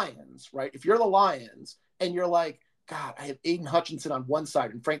the Lions, right? If you're the Lions and you're like, God, I have Aiden Hutchinson on one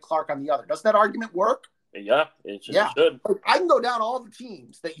side and Frank Clark on the other. Doesn't that argument work? Yeah, it should. Like, I can go down all the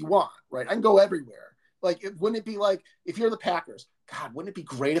teams that you want, right? I can go everywhere. Like, wouldn't it be like, if you're the Packers, God, wouldn't it be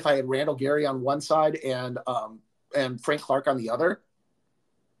great if I had Randall Gary on one side and Frank Clark on the other?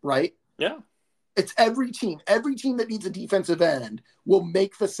 Right? Yeah. It's every team. Every team that needs a defensive end will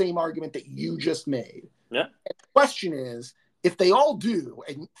make the same argument that you just made. Yeah. And the question is, if they all do,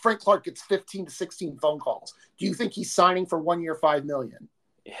 and Frank Clark gets 15 to 16 phone calls, do you think he's signing for 1 year, $5 million?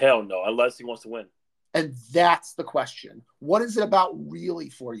 Hell no, unless he wants to win. And that's the question. What is it about really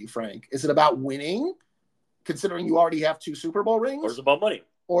for you, Frank? Is it about winning, considering you already have 2 Super Bowl rings? Or is it about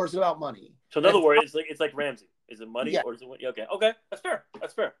money? So in other words, it's like Ramsey. Is it money or is it winning? Okay, that's fair.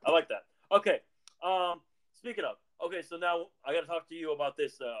 I like that. Okay. Speaking of, so now I got to talk to you about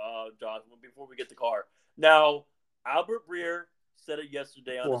this, Josh, before we get the car. Now, Albert Breer said it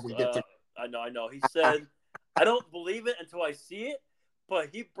yesterday on his, I know. He said, I don't believe it until I see it, but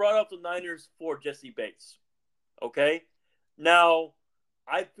he brought up the Niners for Jesse Bates. Okay? Now,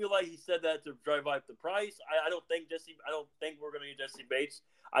 I feel like he said that to drive up the price. I don't think we're going to get Jesse Bates.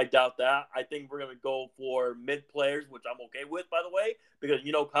 I doubt that. I think we're going to go for mid players, which I'm okay with, by the way, because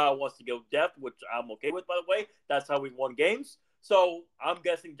Kyle wants to go depth, which I'm okay with, by the way. That's how we won games. So I'm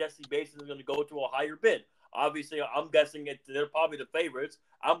guessing Jesse Bates is going to go to a higher bid. Obviously, I'm guessing they're probably the favorites.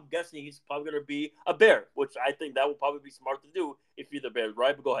 I'm guessing he's probably going to be a Bear, which I think that would probably be smart to do if you're the Bears,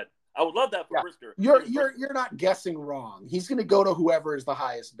 right? But go ahead. I would love that for Brisker. You're not guessing wrong. He's going to go to whoever is the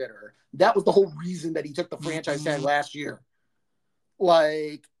highest bidder. That was the whole reason that he took the franchise tag last year.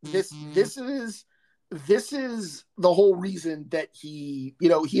 Like, this is this is the whole reason that he and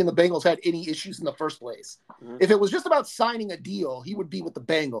the Bengals had any issues in the first place. Mm-hmm. If it was just about signing a deal, he would be with the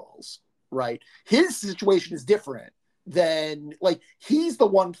Bengals, right? His situation is different than, like, he's the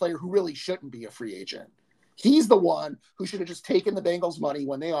one player who really shouldn't be a free agent. He's the one who should have just taken the Bengals money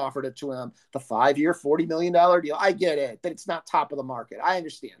when they offered it to him, the 5-year, $40 million deal. I get it, that it's not top of the market. I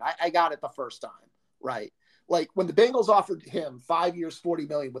understand. I got it the first time, right? Like, when the Bengals offered him 5 years, $40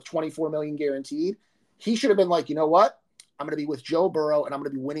 million with $24 million guaranteed, he should have been like, you know what? I'm going to be with Joe Burrow, and I'm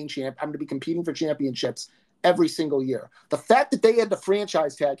going to be I'm going to be competing for championships every single year. The fact that they had to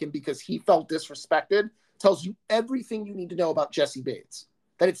franchise tag him because he felt disrespected tells you everything you need to know about Jesse Bates,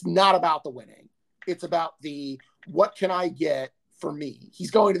 that it's not about the winning. It's about the, what can I get for me?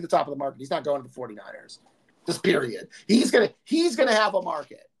 He's going to the top of the market. He's not going to the 49ers. Just period. He's gonna have a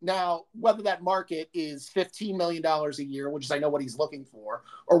market. Now, whether that market is $15 million a year, which is I know what he's looking for,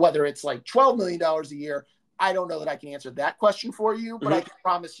 or whether it's like $12 million a year, I don't know that I can answer that question for you, but I can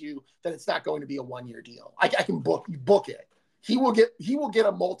promise you that it's not going to be a one-year deal. I can book it. He will get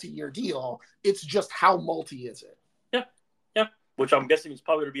a multi-year deal. It's just how multi is it? Yeah. Which I'm guessing is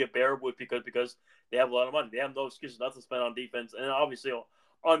probably going to be a bear with because they have a lot of money. They have no excuses not to spend on defense and obviously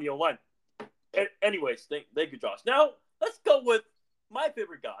on the O-line. Anyways, thank you, Josh. Now, let's go with my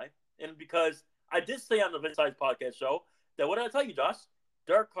favorite guy. And because I did say on the Vince Sides podcast show that, what did I tell you, Josh?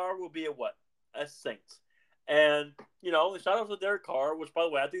 Derek Carr will be a Saints. And, shout out to Derek Carr, which, by the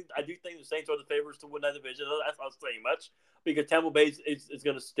way, I do think the Saints are the favorites to win that division. That's not saying much because Tampa Bay is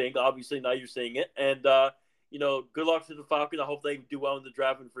going to stink. Obviously, now you're seeing it. And, good luck to the Falcons. I hope they do well in the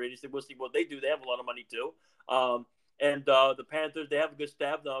draft and free agency. We'll see what they do. They have a lot of money, too. And the Panthers, they have a good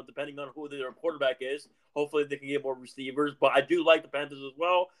staff now, depending on who their quarterback is. Hopefully, they can get more receivers. But I do like the Panthers as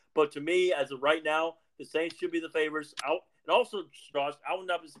well. But to me, as of right now, the Saints should be the favorites. And also, Josh, I would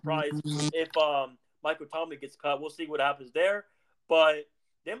not be surprised if Michael Thomas gets cut. We'll see what happens there. But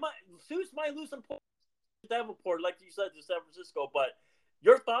Suits might lose some points to Davenport, like you said, to San Francisco. But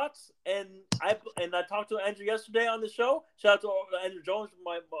your thoughts? And I talked to Andrew yesterday on the show. Shout out to Andrew Jones,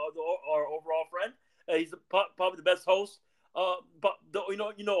 our overall friend. He's probably the best host. But the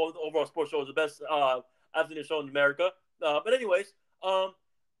overall sports show is the best afternoon show in America. But anyways,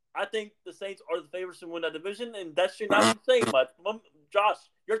 I think the Saints are the favorites to win that division, and that should not be saying much. Josh,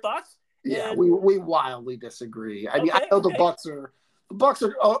 your thoughts? Yeah, we wildly disagree. I mean, I know the Bucks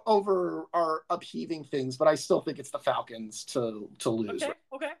are upheaving things, but I still think it's the Falcons to lose.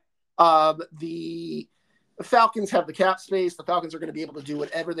 Okay. The Falcons have the cap space. The Falcons are going to be able to do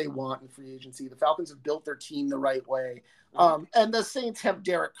whatever they want in free agency. The Falcons have built their team the right way. And the Saints have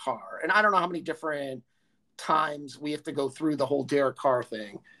Derek Carr. And I don't know how many different times we have to go through the whole Derek Carr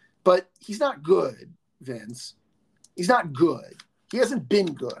thing, but he's not good, Vince. He's not good. He hasn't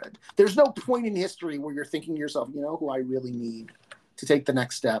been good. There's no point in history where you're thinking to yourself, who I really need to take the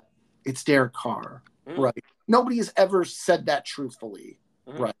next step? It's Derek Carr, right? Nobody has ever said that truthfully,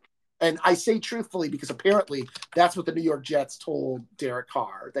 right? And I say truthfully because apparently that's what the New York Jets told Derek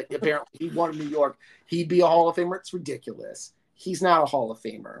Carr, that apparently he wanted New York. He'd be a Hall of Famer. It's ridiculous. He's not a Hall of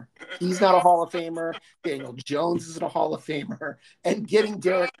Famer. He's not a Hall of Famer. Daniel Jones isn't a Hall of Famer. And getting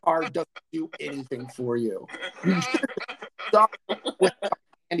Derek Carr doesn't do anything for you. You should have stuck with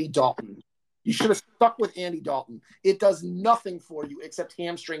Andy Dalton. You should have stuck with Andy Dalton. It does nothing for you except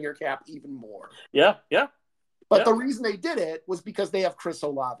hamstring your cap even more. Yeah. But the reason they did it was because they have Chris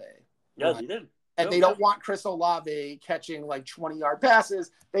Olave. Yes, he did. And they don't want Chris Olave catching like 20-yard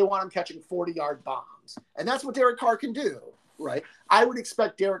passes. They want him catching 40-yard bombs. And that's what Derek Carr can do, right? I would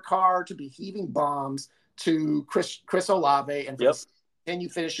expect Derek Carr to be heaving bombs to Chris Olave and continue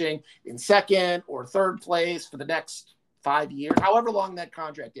finishing in second or third place for the next 5 years, however long that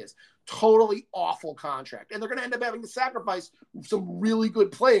contract is. Totally awful contract. And they're going to end up having to sacrifice some really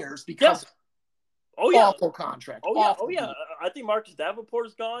good players because awful contract. Oh yeah. I think Marcus Davenport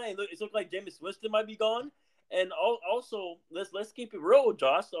is gone, and it looks like Jameis Winston might be gone. And also, let's keep it real,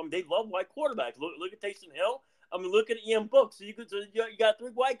 Josh. They love white quarterbacks. Look at Taysom Hill. Look at Ian Book. So you got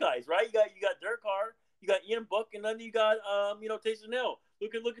three white guys, right? You got Derek Carr, you got Ian Book, and then you got Taysom Hill.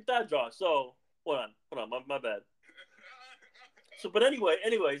 Look at that, Josh. So hold on, my bad. So, but anyways,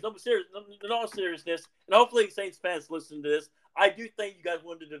 in all seriousness, and hopefully Saints fans listen to this. I do think you guys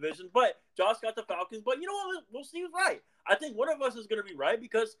won the division, but Josh got the Falcons. But you know what? We'll see who's right. I think one of us is going to be right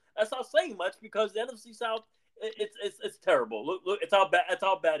because that's not saying much because the NFC South, it's terrible. Look, it's how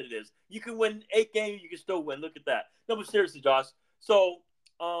bad it is. You can win 8 games, you can still win. Look at that. No, but seriously, Josh. So,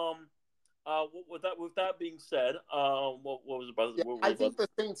 with that being said, what was it about? I think the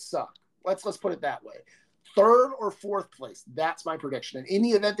Saints suck. Let's put it that way. third or fourth place. That's my prediction. And in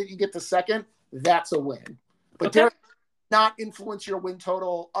the event that you get to second, that's a win. But Okay. Derek not influence your win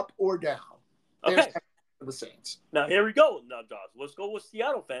total up or down. There's Okay. the Saints. Now here we go. Now, Josh, let's go with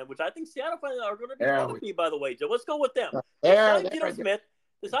Seattle fan, which I think Seattle fans are going to be proud of me, by the way. So let's go with them. Geno Smith.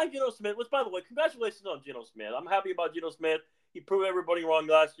 Geno Smith, which, by the way, congratulations on Geno Smith. I'm happy about Geno Smith. He proved everybody wrong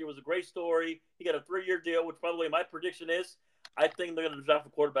last year. It was a great story. He got a 3-year deal, which, by the way, my prediction is I think they're going to draft a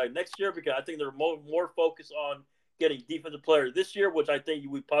quarterback next year because I think they're more focused on getting defensive player this year, which I think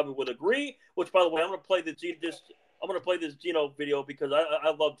we probably would agree. Which, by the way, I'm going to play this Geno video because I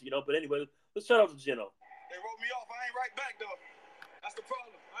love Geno. But anyway, let's shout out to Geno. They wrote me off. I ain't right back, though. That's the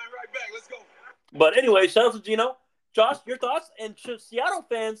problem. I ain't right back. Let's go. But anyway, shout out to Geno. Josh, your thoughts? And should Seattle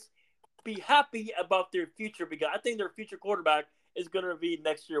fans be happy about their future? Because I think their future quarterback is going to be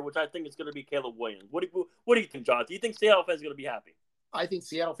next year, which I think is going to be Caleb Williams. What do you think, Josh? Do you think Seattle fans are going to be happy? I think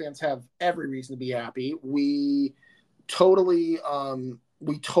Seattle fans have every reason to be happy. We totally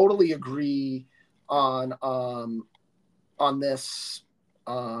agree on this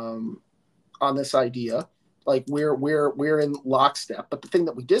idea. Like we're in lockstep. But the thing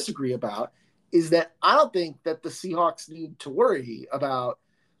that we disagree about is that I don't think that the Seahawks need to worry about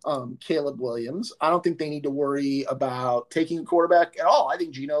Caleb Williams. I don't think they need to worry about taking a quarterback at all. I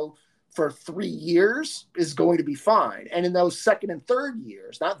think Geno for 3 years is going to be fine. And in those second and third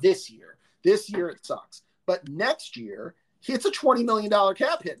years, not this year it sucks. But next year, it's a $20 million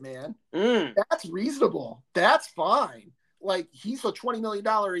cap hit, man. That's reasonable. That's fine. Like, he's a $20 million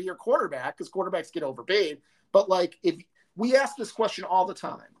a year quarterback because quarterbacks get overpaid. But, like, if we ask this question all the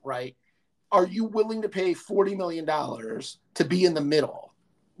time, right? Are you willing to pay $40 million to be in the middle,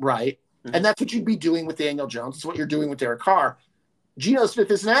 right? Mm-hmm. And that's what you'd be doing with Daniel Jones. It's what you're doing with Derek Carr. Geno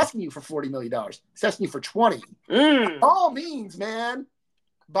Smith isn't asking you for $40 million. He's asking you for 20. By all means, man.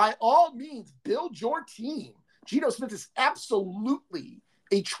 By all means, build your team. Geno Smith is absolutely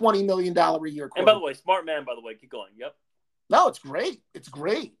a $20 million a year quarterback. And by the way, smart man, by the way. Keep going. Yep. No, it's great. It's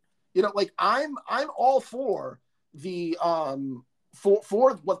great. You know, like I'm all for the for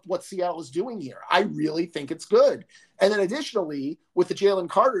what Seattle is doing here. I really think it's good. And then additionally, with the Jalen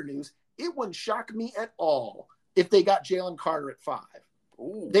Carter news, it wouldn't shock me at all if they got Jalen Carter at 5.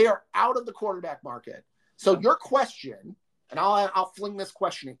 Ooh. They are out of the quarterback market. So your question, and I'll fling this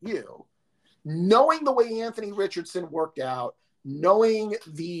question at you, knowing the way Anthony Richardson worked out, knowing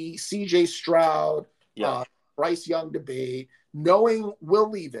the CJ Stroud, Bryce Young debate, knowing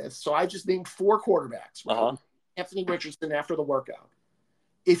Will Levis, so I just named 4 quarterbacks, right? Uh-huh. Anthony Richardson after the workout.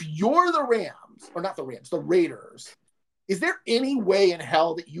 If you're the Rams, or not the Rams, the Raiders, is there any way in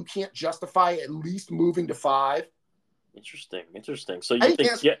hell that you can't justify at least moving to 5? Interesting. So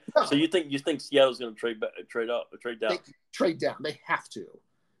you think Seattle's going to trade down? Trade down. They have to.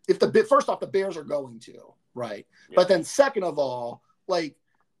 First off, the Bears are going to, right? Yeah. But then second of all, the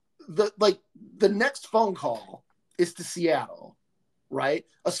next phone call is to Seattle, right?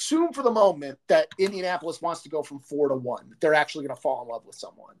 Assume for the moment that Indianapolis wants to go from 4 to 1. That they're actually going to fall in love with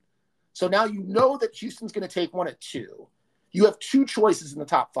someone. So now you know that Houston's going to take one at 2. You have 2 choices in the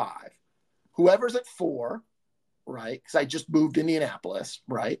top 5. Whoever's at 4, right? Because I just moved Indianapolis,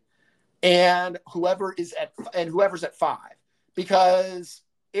 right? And whoever's at 5. Because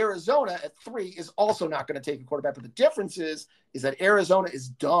Arizona at 3 is also not going to take a quarterback. But the difference is that Arizona is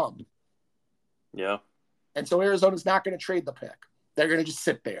dumb. Yeah. And so Arizona's not going to trade the pick. They're going to just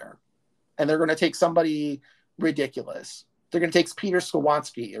sit there. And they're going to take somebody ridiculous. They're going to take Peter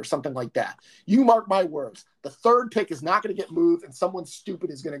Skowanski or something like that. You mark my words. The 3rd pick is not going to get moved, and someone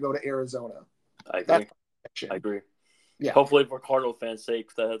stupid is going to go to Arizona. I agree. Yeah. Hopefully, for Cardinal fans'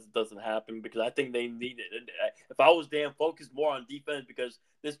 sake, that doesn't happen because I think they need it. If I was damn focused more on defense, because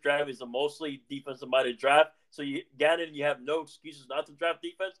this draft is a mostly defensive-minded draft, so you have no excuses not to draft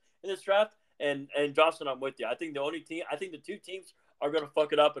defense in this draft. And Jocelyn, I'm with you. I think the 2 teams are going to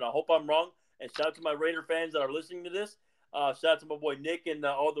fuck it up, and I hope I'm wrong. And shout out to my Raider fans that are listening to this. Shout out to my boy Nick and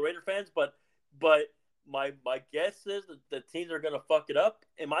all the Raider fans. But my guess is that the teams are going to fuck it up,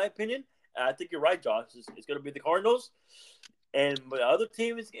 in my opinion. And I think you're right, Josh. It's going to be the Cardinals. And the other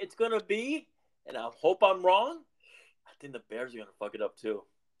team it's going to be, and I hope I'm wrong, I think the Bears are going to fuck it up too.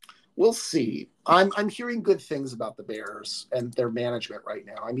 We'll see. I'm hearing good things about the Bears and their management right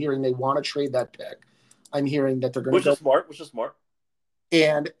now. I'm hearing they want to trade that pick. I'm hearing that they're going to Which is smart.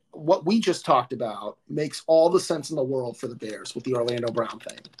 And what we just talked about makes all the sense in the world for the Bears with the Orlando Brown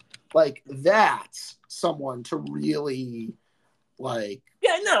thing. Like, that's someone to really, Like,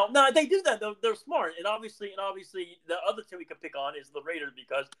 yeah, no, they do that. They're smart, and obviously, the other team we can pick on is the Raiders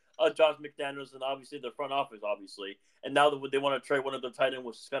because Josh McDaniels and obviously their front office, obviously, and now they want to trade one of their tight ends,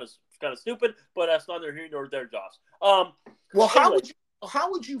 which is kind of stupid, but that's neither here nor there, Josh. well, Anyway.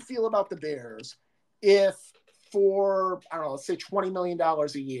 how would you feel about the Bears if for, I don't know, let's say $20 million a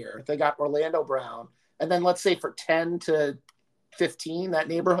year, they got Orlando Brown, and then let's say for 10 to 15, that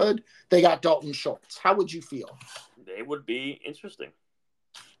neighborhood, they got Dalton Schultz? How would you feel? They would be interesting.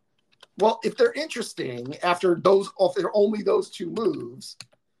 Well, if they're interesting after if they're only those two moves,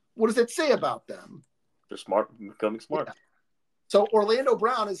 what does it say about them? They're smart, becoming smart. Yeah. So Orlando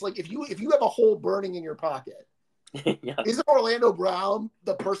Brown is like, if you have a hole burning in your pocket, yeah. Isn't Orlando Brown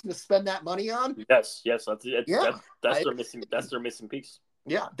the person to spend that money on? Yes, that's their missing piece.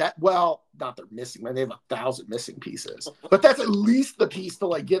 Yeah, not their missing, man. They have 1,000 missing pieces, but that's at least the piece to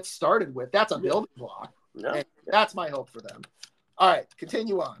like get started with. That's a building block. Yeah. And that's my hope for them. All right,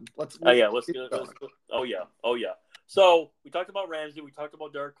 continue on. Let's go. Oh yeah. So we talked about Ramsey. We talked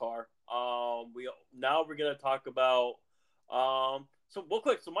about Derek Carr. We're gonna talk about So real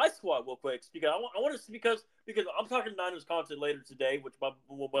quick. So my squad, real quick. Because I want to see because I'm talking Niners content later today, which my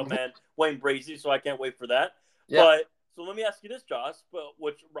man Wayne Brazy. So I can't wait for that. Yeah. But so let me ask you this, Josh. But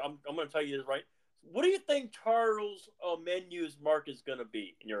which I'm going to tell you this right. What do you think Charles Menu's mark is going to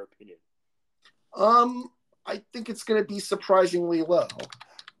be, in your opinion? I think it's going to be surprisingly low.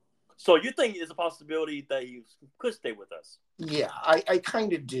 So you think there's a possibility that he could stay with us? Yeah, I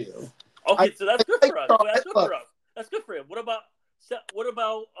kind of do. Okay, so that's good for us. That's good for him. What about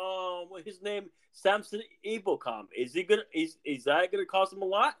his name, Samson Ebelcom? Is that gonna cost him a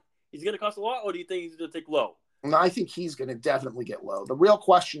lot? He's gonna cost a lot, or do you think he's gonna take low? No, I think he's gonna definitely get low. The real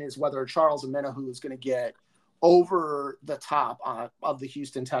question is whether Charles Omenihu is gonna get over the top of the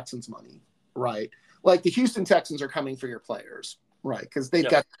Houston Texans money, right? Like the Houston Texans are coming for your players, right? Because they've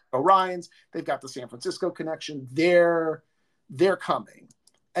got Orions, they've got the San Francisco connection. They're coming,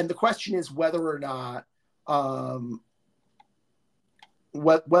 and the question is whether or not the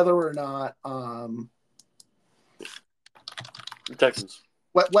Texans,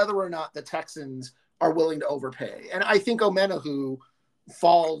 whether or not the Texans are willing to overpay. And I think Omenihu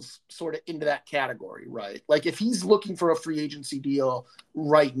falls sort of into that category, right? Like if he's looking for a free agency deal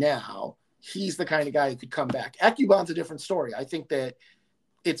right now, he's the kind of guy who could come back. Ekuban's a different story. I think that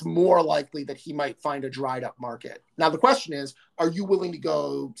it's more likely that he might find a dried up market. Now, the question is, are you willing to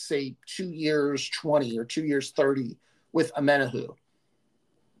go, say, 2 years 20 or 2 years 30 with Omenihu?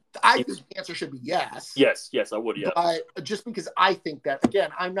 I think the answer should be yes. Yes, I would, yeah. But just because I think that, again,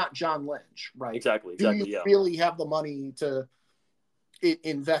 I'm not John Lynch, right? Exactly, Do you really have the money to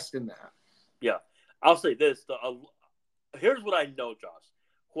invest in that? Yeah. I'll say this. Here's what I know, Josh,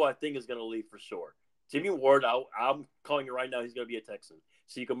 who I think is going to leave for sure. Jimmy Ward, I'm calling it right now, he's going to be a Texan.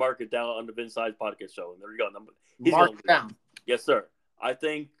 So you can mark it down on the Vince Size podcast show. And there you go. Mark it down. Yes, sir. I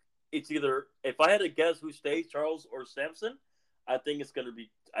think it's either, if I had to guess who stays, Charles or Sampson, I think it's going to be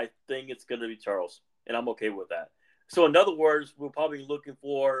Charles. And I'm okay with that. So in other words, we're probably looking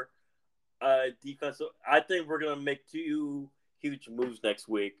for defensive. I think we're going to make 2 huge moves next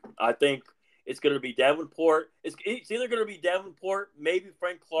week. I think it's going to be Davenport. It's either going to be Davenport, maybe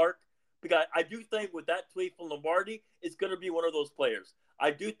Frank Clark. Because I do think with that tweet from Lombardi, it's going to be one of those players. I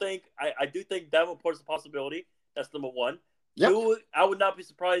do think Davenport's a possibility. That's number one. Yep. 2, I would not be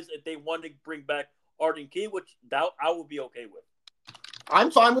surprised if they wanted to bring back Arden Key, which I would be okay with. I'm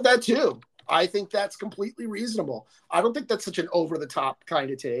fine with that too. I think that's completely reasonable. I don't think that's such an over-the-top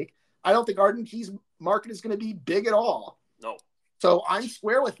kind of take. I don't think Arden Key's market is going to be big at all. No. So I'm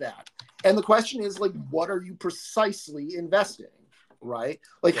square with that. And the question is, like, what are you precisely investing, right?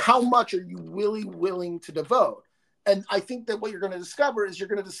 Like, how much are you really willing to devote? And I think that what you're going to discover is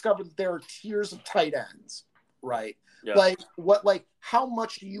that there are tiers of tight ends, right? Yeah. How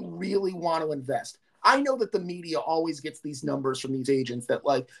much do you really want to invest? I know that the media always gets these numbers from these agents that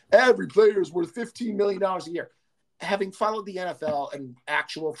like every player is worth $15 million a year. Having followed the NFL and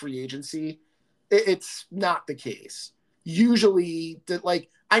actual free agency, it's not the case. Usually,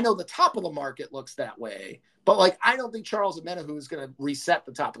 I know the top of the market looks that way, but I don't think Charles Omenihu is going to reset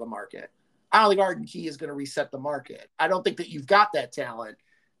the top of the market. I don't think Arden Key is going to reset the market. I don't think that you've got that talent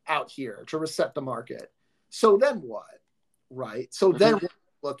out here to reset the market. So then what? Right? So then what are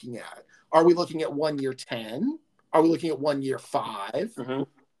we looking at? Are we looking at 1 year 10? Are we looking at 1 year 5? Mm-hmm.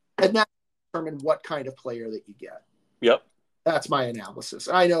 And that determine what kind of player that you get. Yep. That's my analysis.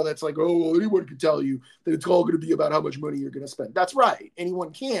 I know that's anyone can tell you that it's all going to be about how much money you're going to spend. That's right.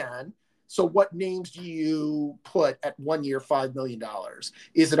 Anyone can. So what names do you put at 1 year, $5 million?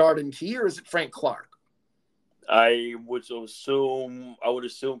 Is it Arden Key or is it Frank Clark? I would assume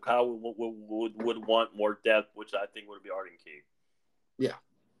Kyle would want more depth, which I think would be Arden Key. Yeah,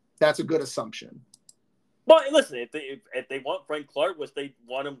 that's a good assumption. But listen, if they want Frank Clark, which they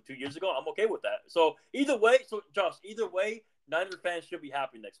want him 2 years ago, I'm okay with that. So Josh, Niner fans should be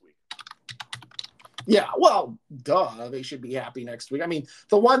happy next week. Yeah, well, duh, they should be happy next week. I mean,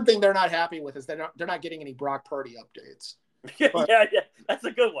 the one thing they're not happy with is they're not getting any Brock Purdy updates. Yeah, that's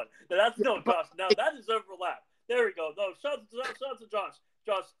a good one. Josh. Now that deserves a laugh. There we go. No, shout out to Josh.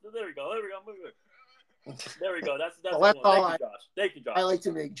 Josh, there we go. There we go. That's one. Thank you, Josh. I like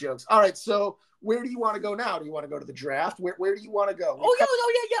to make jokes. All right, so where do you want to go now? Do you want to go to the draft? Where do you want to go?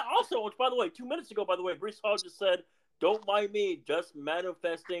 Yeah. Also, which, by the way, 2 minutes ago, Brees Hall just said, "Don't mind me, just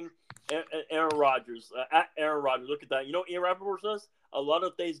manifesting Aaron Rodgers." At Aaron Rodgers, look at that. You know, Ian Rappaport says a lot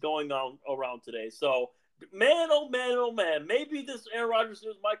of things going on around today. So, man, oh man, maybe this Aaron Rodgers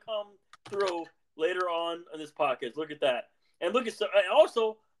news might come through later on in this podcast. Look at that, and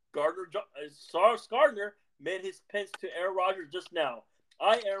also Sauce Gardner made his pinch to Aaron Rodgers just now.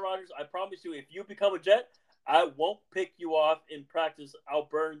 Aaron Rodgers, I promise you, if you become a Jet, I won't pick you off in practice. I'll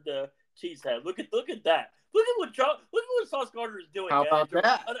burn the cheese head. Look at that. Look at what Sauce Gardner is doing. How about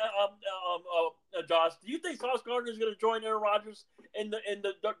that? Josh, do you think Sauce Gardner is going to join Aaron Rodgers in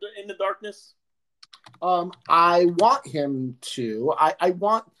the darkness? I want him to.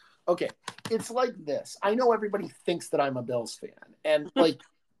 Okay, it's like this. I know everybody thinks that I'm a Bills fan, and like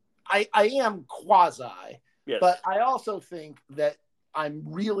I am quasi, yes. But I also think that I'm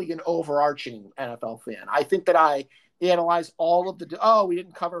really an overarching NFL fan. I think that I analyze all of we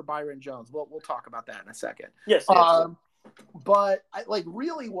didn't cover Byron Jones. We'll talk about that in a second. Yes. But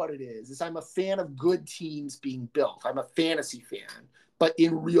really what it is I'm a fan of good teams being built. I'm a fantasy fan, but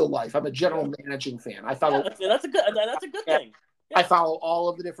in real life, I'm a general managing fan. I follow. That's a good thing. Yeah. I follow all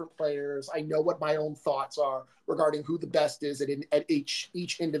of the different players. I know what my own thoughts are regarding who the best is at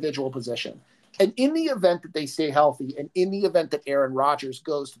each individual position. And in the event that they stay healthy, and in the event that Aaron Rodgers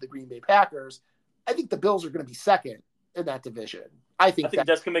goes to the Green Bay Packers, I think the Bills are going to be second in that division. I think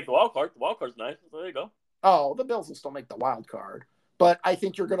Jets can make the wild card. The wild card's nice. There you go. Oh, the Bills will still make the wild card. But I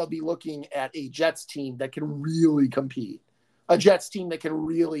think you're going to be looking at a Jets team that can really compete. A Jets team that can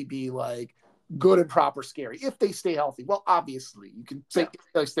really be like good and proper scary if they stay healthy. Well, obviously, you can say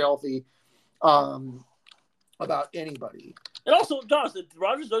they stay healthy about anybody. And also, Josh, if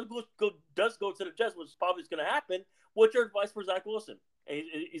Rodgers does go to the Jets, which probably is going to happen, what's your advice for Zach Wilson?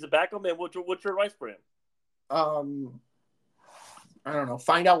 He's a backup man. What's your advice for him? I don't know.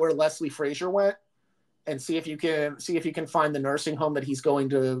 Find out where Leslie Frazier went, and see if you can find the nursing home that he's going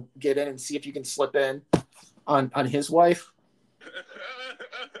to get in, and see if you can slip in on his wife.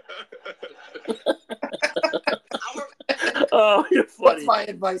 Oh, you're funny. What's my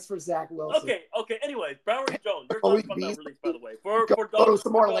advice for Zach Wilson? Okay. Anyway, Byron Jones, your thoughts on that release, by the way. Go to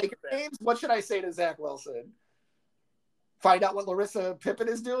some more Laker games. What should I say to Zach Wilson? Find out what Larissa Pippen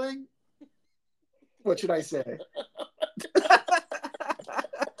is doing? What should I say?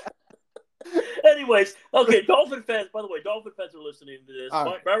 Anyways, okay, Dolphin fans, by the way, Dolphin fans are listening to this.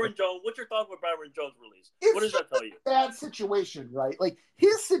 Right. Byron Jones, what's your thought with Byron Jones' release? What does that tell you? Bad situation, right? Like,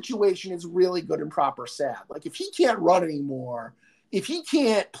 his situation is really good and proper sad. Like, if he can't run anymore, if he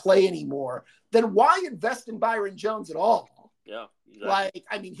can't play anymore, then why invest in Byron Jones at all? Yeah, exactly. Like,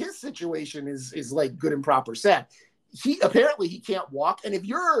 I mean, his situation is like good and proper sad. Apparently he can't walk, and if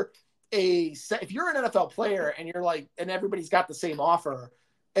you're an NFL player and you're like, and everybody's got the same offer,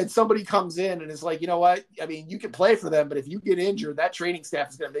 and somebody comes in and is like, you know what? I mean, you can play for them, but if you get injured, that training staff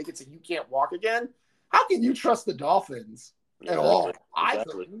is going to make it so you can't walk again. How can you trust the Dolphins at all?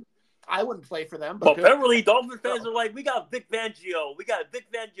 Exactly. I wouldn't play for them. But apparently, Dolphin fans are like, we got Vic Fangio.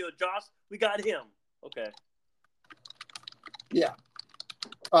 Josh. We got him. Okay. Yeah.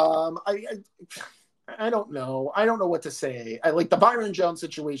 I don't know. I don't know what to say. I like the Byron Jones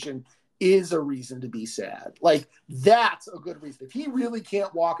situation is a reason to be sad. Like, that's a good reason. If he really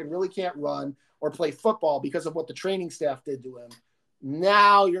can't walk and really can't run or play football because of what the training staff did to him,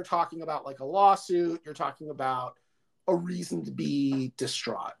 now you're talking about like a lawsuit. You're talking about a reason to be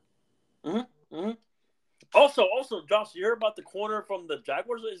distraught. Mm-hmm. Mm-hmm. Also, Josh, you heard about the corner from the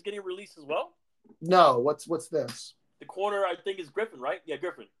Jaguars is getting released as well? No. What's this? The corner, I think, is Griffin, right? Yeah,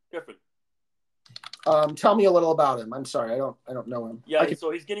 Griffin. Tell me a little about him. I'm sorry, I don't know him. Yeah,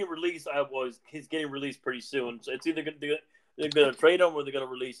 so he's getting released. He's getting released pretty soon. So it's either they're going to trade him or they're going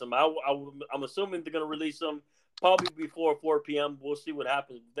to release him. I'm assuming they're going to release him probably before 4 p.m. We'll see what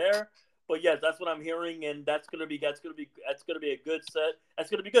happens there. But yes, that's what I'm hearing, and that's going to be a good set. That's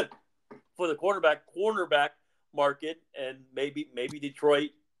going to be good for the cornerback market, and maybe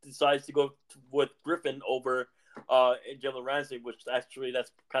Detroit decides to go with Griffin over in Jalen Ramsey, which actually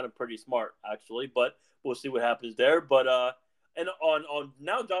that's kind of pretty smart actually. But we'll see what happens there. But and on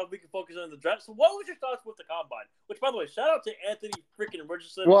now, John, we can focus on the draft. So, what was your thoughts with the combine? Which, by the way, shout out to Anthony freaking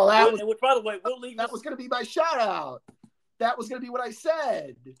Richardson. Well, which, by the way, we'll leave. That was going to be my shout out. That was going to be what I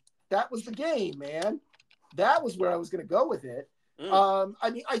said. That was the game, man. That was where I was going to go with it. I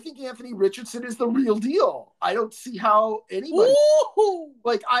mean, I think Anthony Richardson is the real deal. I don't see how anybody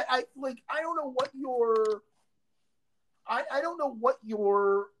I don't know what you're. I don't know what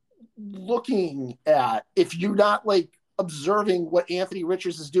you're looking at if you're not like observing what Anthony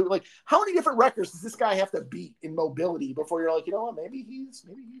Richardson is doing. Like, how many different records does this guy have to beat in mobility before you're like, you know what, maybe he's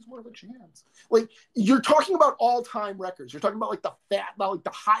worth a chance. Like, you're talking about all-time records. You're talking about like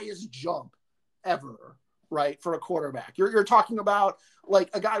the highest jump ever, right, for a quarterback. You're talking about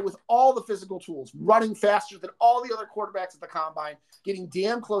like a guy with all the physical tools, running faster than all the other quarterbacks at the combine, getting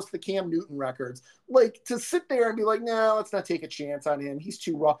damn close to the Cam Newton records. Like, to sit there and be like, no, let's not take a chance on him. He's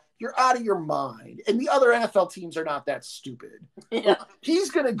too raw. You're out of your mind. And the other NFL teams are not that stupid. Yeah. He's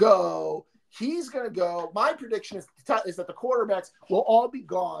going to go. My prediction is that the quarterbacks will all be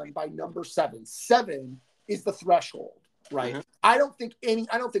gone by number 7. 7 is the threshold. Right. Mm-hmm. I don't think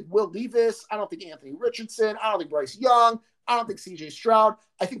Will Levis. I don't think Anthony Richardson. I don't think Bryce Young. I don't think CJ Stroud.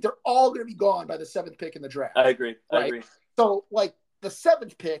 I think they're all going to be gone by the 7th pick in the draft. I agree. So, like, the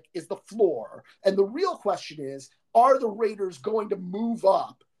 7th pick is the floor. And the real question is, are the Raiders going to move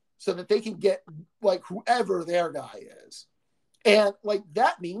up so that they can get, like, whoever their guy is? And, like,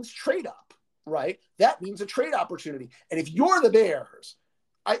 that means trade up, right? That means a trade opportunity. And if you're the Bears,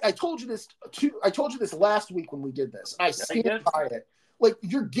 I told you this last week when we did this. I stand by it. Like,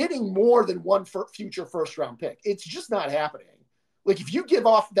 you're getting more than one future first round pick. It's just not happening. Like, if you get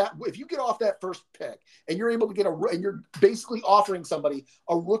off that first pick and you're able to get and you're basically offering somebody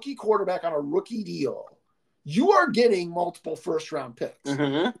a rookie quarterback on a rookie deal, you are getting multiple first round picks.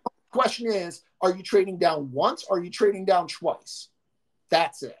 Mm-hmm. The question is, are you trading down once or are you trading down twice?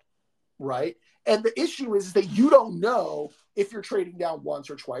 That's it. Right. And the issue is that you don't know if you're trading down once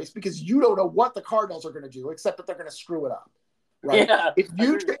or twice because you don't know what the Cardinals are going to do, except that they're going to screw it up. Right. Yeah, if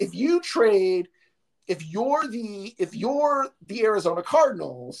you're the Arizona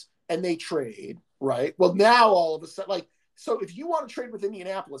Cardinals and they trade, right? Well, now all of a sudden, like, so if you want to trade with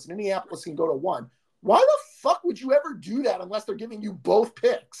Indianapolis and Indianapolis can go to 1, why the fuck would you ever do that unless they're giving you both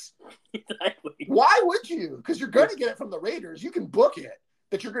picks? Exactly. Why would you? Because you're going to get it from the Raiders. You can book it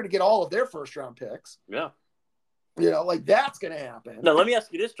that you're going to get all of their first round picks. Yeah. You know, like, that's going to happen. Now, let me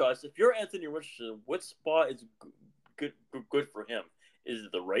ask you this, Josh. If you're Anthony Richardson, what spot is good for him? Is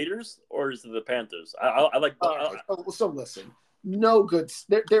it the Raiders or is it the Panthers? I like. So listen, no good.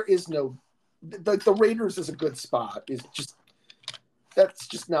 There is no. The Raiders is a good spot. That's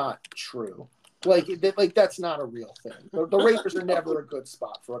just not true. Like that's not a real thing. The Raiders are never a good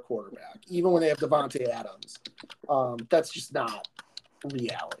spot for a quarterback, even when they have Devontae Adams. That's just not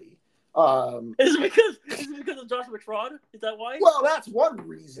reality. Is it because of Josh McTron? Is that why? Well, that's one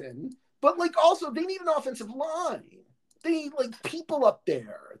reason. But like, also, they need an offensive line. They need, like, people up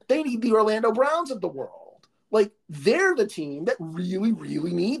there. They need the Orlando Browns of the world. Like, they're the team that really,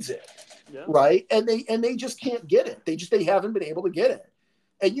 really needs it, right? And they just can't get it. They haven't been able to get it.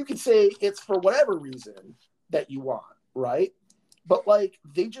 And you could say it's for whatever reason that you want, right? But like,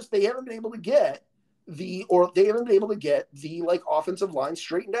 they haven't been able to get the like offensive line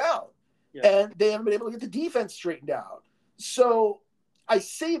straightened out, and they haven't been able to get the defense straightened out. So I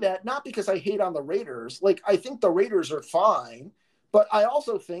say that not because I hate on the Raiders. Like, I think the Raiders are fine, but I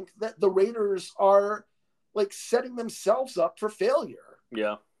also think that the Raiders are like setting themselves up for failure.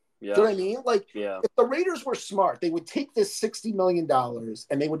 Yeah. Yeah. Do you know what I mean? Like, if the Raiders were smart, they would take this $60 million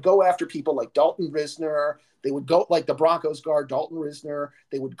and they would go after people like Dalton Risner. They would go like the Broncos guard, Dalton Risner.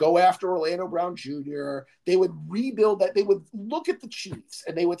 They would go after Orlando Brown Jr. They would rebuild that. They would look at the Chiefs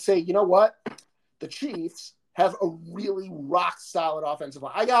and they would say, you know what? The Chiefs have a really rock solid offensive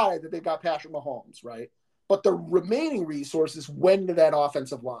line. I got it that they've got Patrick Mahomes, right? But the remaining resources went to that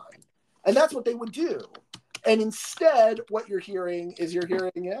offensive line. And that's what they would do. And instead, what you're hearing, we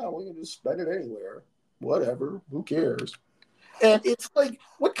can just spend it anywhere. Whatever. Who cares? And it's like,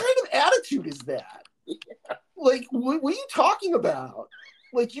 what kind of attitude is that? Yeah. Like, what are you talking about?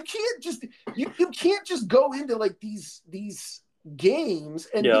 Like, you can't just go into like these games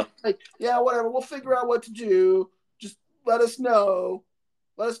and be like, yeah, whatever, we'll figure out what to do. Just let us know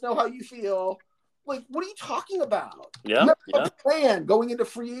how you feel. Like, what are you talking about? You have a plan going into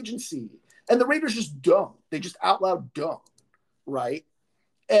free agency. And the Raiders just don't. They just out loud don't, right?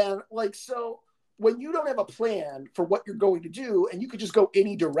 And like, so when you don't have a plan for what you're going to do and you could just go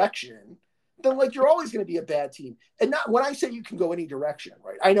any direction, then like you're always going to be a bad team. And not when I say you can go any direction,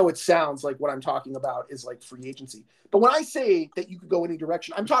 right? I know it sounds like what I'm talking about is like free agency, but when I say that you could go any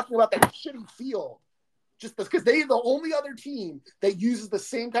direction, I'm talking about that shitty field. Just because they're the only other team that uses the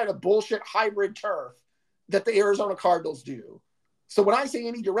same kind of bullshit hybrid turf that the Arizona Cardinals do. So when I say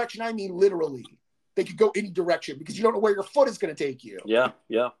any direction, I mean literally they could go any direction because you don't know where your foot is going to take you. Yeah.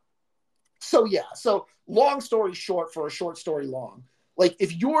 So long story short for a short story long. Like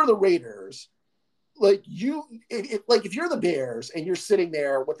if you're the Raiders, like if you're the Bears and you're sitting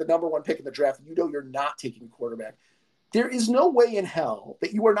there with the number 1 pick in the draft, you know you're not taking a quarterback. There is no way in hell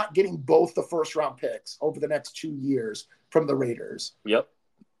that you are not getting both the first round picks over the next 2 years from the Raiders. Yep.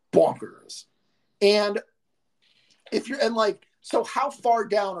 Bonkers. And so how far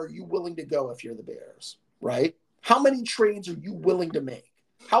down are you willing to go if you're the Bears, right? How many trades are you willing to make?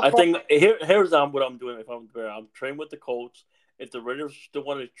 I think here's what I'm doing if I'm the Bears. I'm trading with the Colts. If the Raiders still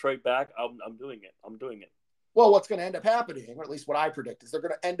want to trade back, I'm doing it. Well, what's going to end up happening, or at least what I predict, is they're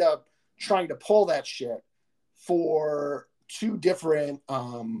going to end up trying to pull that shit for 2 different,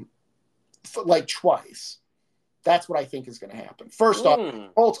 twice. That's what I think is going to happen. First off, the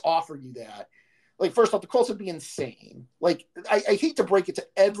Colts offer you that. Like, first off, the Colts would be insane. Like, I hate to break it to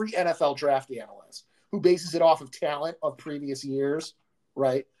every NFL draft analyst who bases it off of talent of previous years,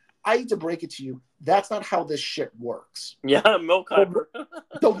 right? I hate to break it to you. That's not how this shit works. Yeah, Milk Hyper.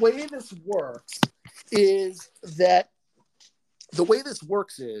 The way this works is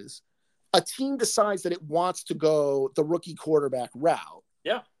a team decides that it wants to go the rookie quarterback route.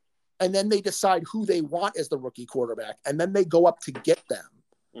 Yeah. And then they decide who they want as the rookie quarterback. And then they go up to get them.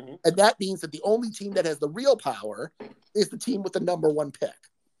 Mm-hmm. And that means that the only team that has the real power is the team with the number 1 pick.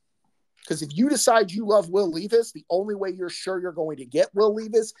 Because if you decide you love Will Levis, the only way you're sure you're going to get Will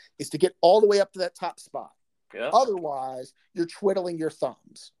Levis is to get all the way up to that top spot. Yeah. Otherwise, you're twiddling your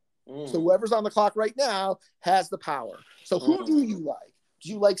thumbs. So whoever's on the clock right now has the power. So who do you like? Do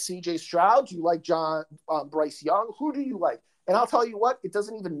you like C.J. Stroud? Do you like Bryce Young? Who do you like? And I'll tell you what, it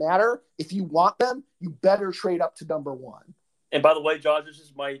doesn't even matter. If you want them, you better trade up to number 1. And by the way, Josh, this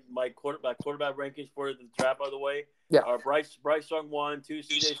is my quarterback rankings for the draft, by the way. Yeah. Bryce Young 1, 2,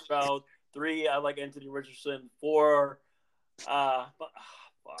 C.J. Stroud, 3, I like Anthony Richardson, 4, it's got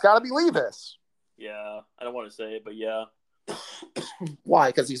to be Levis. Yeah, I don't want to say it, but yeah. Why?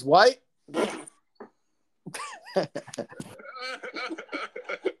 Because he's white?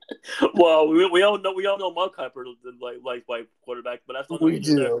 Well, we all know Mark Kuiper like white quarterback, but that's not we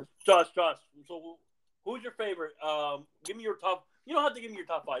do. There. Josh. So, who's your favorite? Give me your top. You don't have to give me your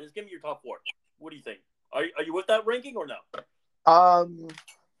top 5. Just give me your top 4. What do you think? Are you with that ranking or no?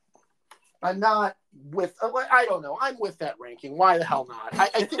 I'm not with. I don't know. I'm with that ranking. Why the hell not?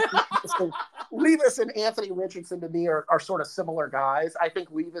 I think Levis and Anthony Richardson to me are sort of similar guys. I think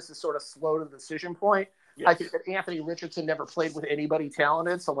Levis is sort of slow to the decision point. Yes. I think that Anthony Richardson never played with anybody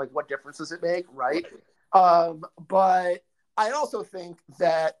talented, so like, what difference does it make, right? But I also think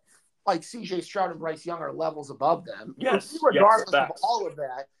that like C.J. Stroud and Bryce Young are levels above them. Yes. Regardless of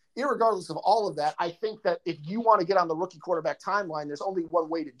all of that, I think that if you want to get on the rookie quarterback timeline, there's only one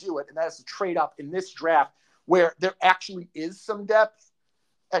way to do it, and that is to trade up in this draft where there actually is some depth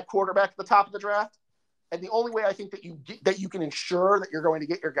at quarterback at the top of the draft. And the only way I think that you can ensure that you're going to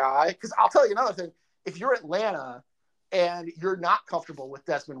get your guy, because I'll tell you another thing. If you're Atlanta and you're not comfortable with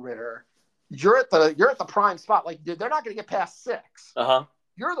Desmond Ridder, you're at the prime spot. Like, they're not going to get past 6. Uh-huh.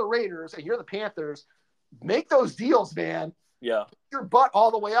 You're the Raiders and you're the Panthers. Make those deals, man. Yeah. Get your butt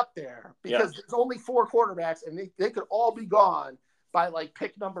all the way up there because there's only 4 quarterbacks and they could all be gone by like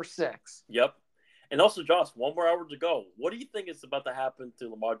pick number 6. Yep. And also, Josh, 1 more hour to go. What do you think is about to happen to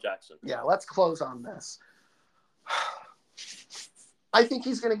Lamar Jackson? Yeah, let's close on this. I think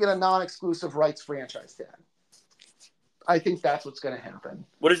he's going to get a non-exclusive rights franchise tag. I think that's what's going to happen.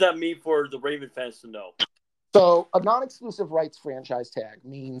 What does that mean for the Raven fans to know? So a non-exclusive rights franchise tag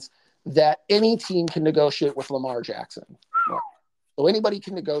means that any team can negotiate with Lamar Jackson. Right? So anybody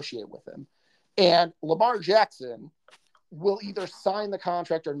can negotiate with him. And Lamar Jackson will either sign the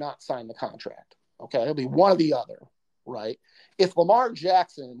contract or not sign the contract. Okay? It'll be one or the other, right? If Lamar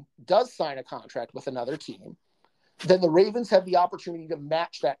Jackson does sign a contract with another team, then the Ravens have the opportunity to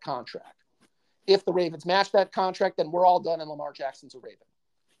match that contract. If the Ravens match that contract, then we're all done and Lamar Jackson's a Raven.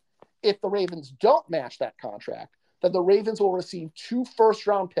 If the Ravens don't match that contract, then the Ravens will receive 2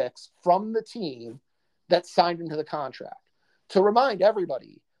 first-round picks from the team that signed into the contract. To remind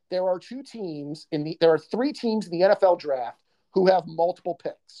everybody, there are 3 teams in the NFL draft who have multiple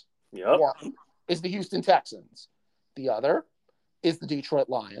picks. Yep. One is the Houston Texans. The other is the Detroit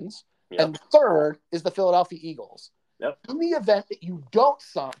Lions. Yep. And the third is the Philadelphia Eagles. Yep. In the event that you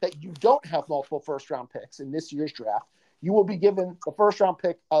don't have multiple first-round picks in this year's draft, you will be given the first-round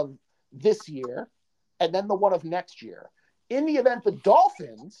pick of this year and then the one of next year. In the event the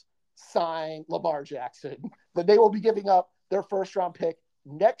Dolphins sign Lamar Jackson, then they will be giving up their first-round pick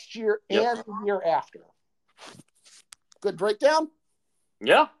next year and the year after. Good breakdown?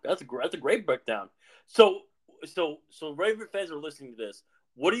 Yeah, that's a great breakdown. So Raven fans are listening to this.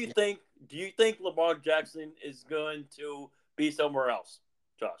 What do you think? Do you think Lamar Jackson is going to be somewhere else,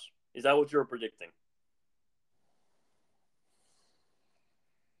 Josh? Is that what you're predicting?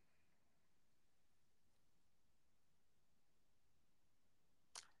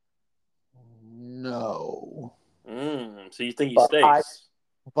 No. So you think he stays?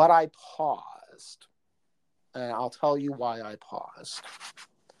 But I paused. And I'll tell you why I paused.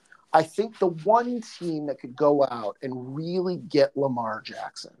 I think the one team that could go out and really get Lamar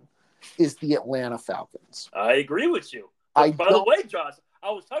Jackson is the Atlanta Falcons. I agree with you. By the way, Josh,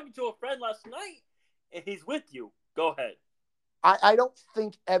 I was talking to a friend last night, and he's with you. Go ahead. I don't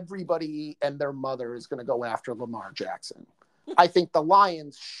think everybody and their mother is going to go after Lamar Jackson. I think the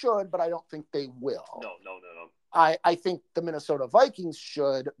Lions should, but I don't think they will. No. I think the Minnesota Vikings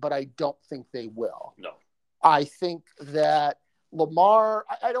should, but I don't think they will. No. I think that Lamar,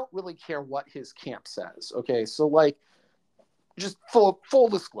 I don't really care what his camp says. Okay. So like, just full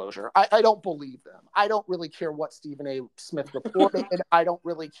disclosure, I don't believe them. I don't really care what Stephen A. Smith reported. And I don't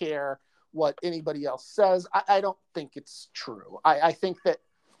really care what anybody else says. I don't think it's true. I think that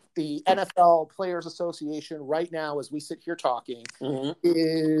the NFL Players Association right now, as we sit here talking,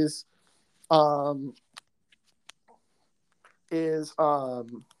 is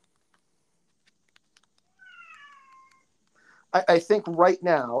I think right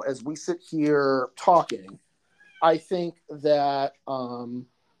now, as we sit here talking, I think that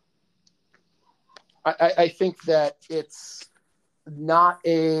I think that it's not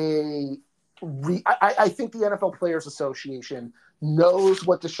a. I think the NFL Players Association knows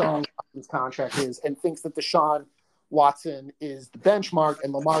what Deshaun Watson's contract is and thinks that Deshaun Watson is the benchmark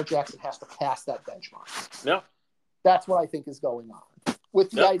and Lamar Jackson has to pass that benchmark. Yeah. That's what I think is going on.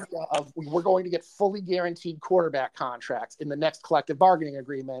 With the idea of we're going to get fully guaranteed quarterback contracts in the next collective bargaining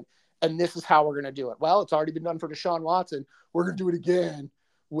agreement, and this is how we're going to do it. Well, it's already been done for Deshaun Watson. We're going to do it again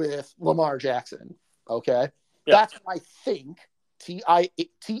with Lamar Jackson. Okay? Yeah. That's what I think, THINK,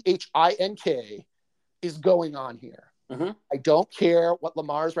 is going on here. Mm-hmm. I don't care what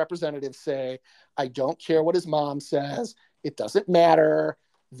Lamar's representatives say. I don't care what his mom says. It doesn't matter.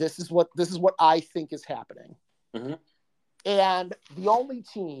 This is what I think is happening. Mm-hmm. And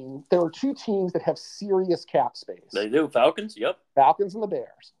there are two teams that have serious cap space. They do. Falcons, yep. Falcons and the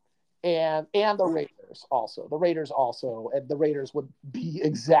Bears. And the Raiders also. The Raiders also. And the Raiders would be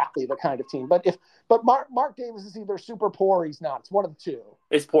exactly the kind of team. But Mark Davis is either super poor or he's not. It's one of the two.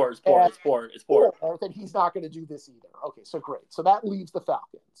 It's poor. Or that he's not going to do this either. Okay, so great. So that leaves the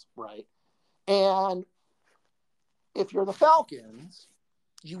Falcons, right? And if you're the Falcons,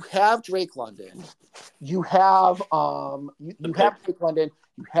 you have Drake London. You have Drake London.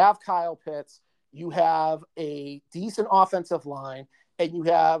 You have Kyle Pitts. You have a decent offensive line. And you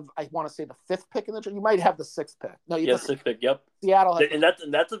have, I want to say, the 5th pick in the draft. You might have the 6th pick. No, you have 6th pick. Yep. Seattle, and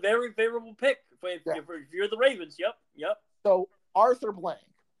that's a very favorable pick if you're the Ravens. Yep. So Arthur Blank,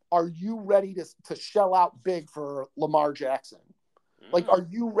 are you ready to shell out big for Lamar Jackson? Like, are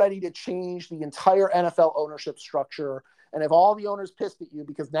you ready to change the entire NFL ownership structure and have all the owners pissed at you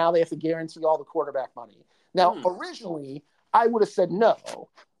because now they have to guarantee all the quarterback money? Now, originally, I would have said no.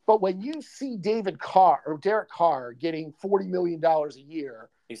 But when you see Derek Carr getting $40 million a year,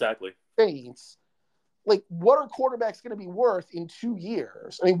 exactly, Saints, like, what are quarterbacks going to be worth in 2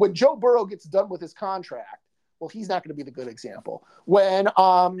 years? I mean, when Joe Burrow gets done with his contract, well, he's not going to be the good example. When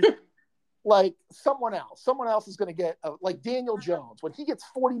like someone else is going to get like Daniel Jones, when he gets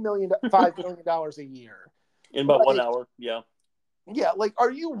 $5 million a year in about 1 hour, yeah. Like,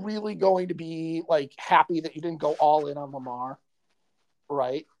 are you really going to be like happy that you didn't go all in on Lamar?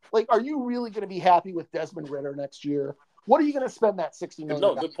 Right? Like, are you really going to be happy with Desmond Ridder next year? What are you going to spend that $60 million?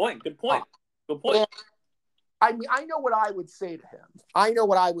 No, good point. And, I mean, I know what I would say to him. I know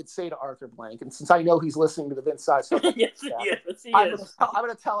what I would say to Arthur Blank. And since I know he's listening to the Vince Size stuff, yes, he is. I'm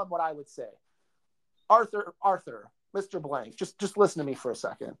going to tell him what I would say. Arthur, Mr. Blank, just listen to me for a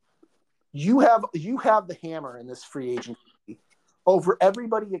second. You have the hammer in this free agency over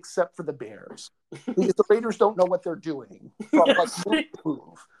everybody except for the Bears. Because the Raiders don't know what they're doing. From,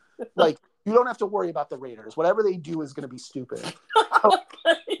 move. Like, you don't have to worry about the Raiders. Whatever they do is going to be stupid.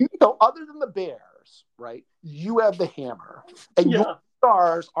 So other than the Bears, right, you have the hammer. And your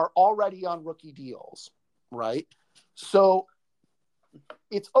stars are already on rookie deals. right? So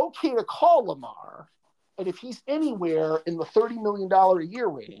it's okay to call Lamar. And if he's anywhere in the $30 million a year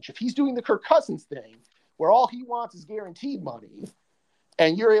range, if he's doing the Kirk Cousins thing, where all he wants is guaranteed money,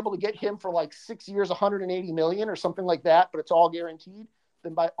 and you're able to get him for like 6 years, $180 million or something like that, but it's all guaranteed,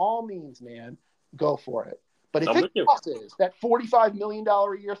 then by all means, man, go for it. But if it crosses that $45 million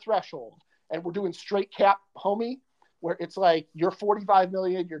a year threshold, and we're doing straight cap, homie, where it's like you're $45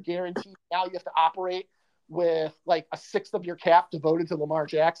 million, you're guaranteed, now you have to operate with like a sixth of your cap devoted to Lamar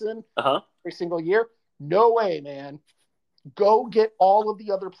Jackson every single year. No way, man. Go get all of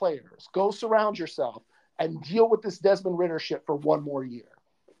the other players. Go surround yourself and deal with this Desmond Ridder shit for one more year.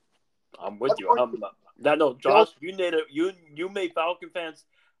 I'm with you. No, Josh, you made Falcon fans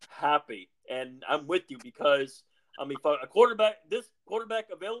happy, and I'm with you because for a quarterback, this quarterback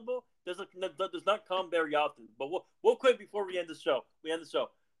available does not come very often. But we'll quit before we end the show.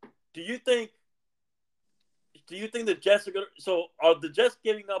 Do you think the Jets are going to? So are the Jets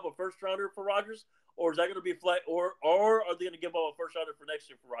giving up a first rounder for Rodgers, or is that going to be flat, or are they going to give up a first rounder for next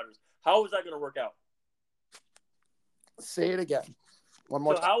year for Rodgers? How is that going to work out? Say it again. One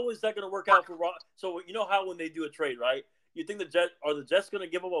more time. How is that going to work out for Rodgers? So you know how when they do a trade, right? You think the Jets going to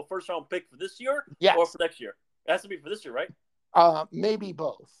give up a first round pick for this year, or for next year? It has to be for this year, right? Maybe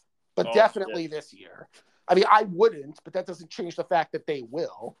both, but definitely this year. I mean, I wouldn't, but that doesn't change the fact that they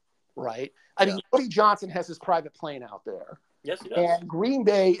will, right? I mean, Woody Johnson has his private plane out there. Yes, he does. And Green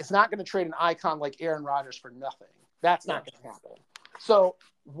Bay is not going to trade an icon like Aaron Rodgers for nothing. That's not going to happen. So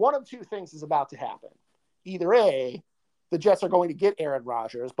one of two things is about to happen. Either A, the Jets are going to get Aaron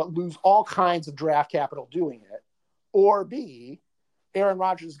Rodgers, but lose all kinds of draft capital doing it. Or B, Aaron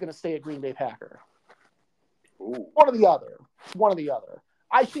Rodgers is going to stay a Green Bay Packer. Ooh. One or the other.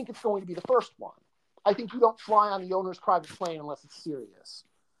 I think it's going to be the first one. I think you don't fly on the owner's private plane unless it's serious.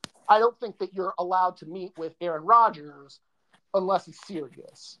 I don't think that you're allowed to meet with Aaron Rodgers unless it's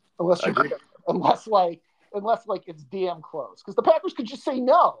serious. Unless it's damn close. Because the Packers could just say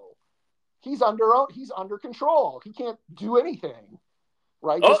no. He's under control. He can't do anything.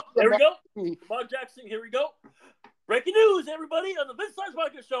 Right? Oh, there we go. Lamar Jackson, here we go. Breaking news, everybody, on the Vince Size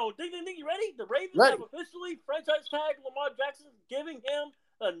Podcast Show. Ding, ding, ding, you ready? The Ravens have officially franchise tagged Lamar Jackson, giving him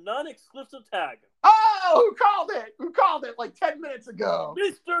a non-exclusive tag. Oh, who called it like 10 minutes ago?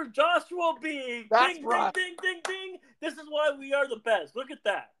 Mr. Joshua B. That's ding, right. Ding, ding, ding, ding. This is why we are the best. Look at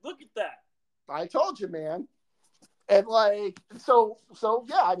that. I told you, man. And so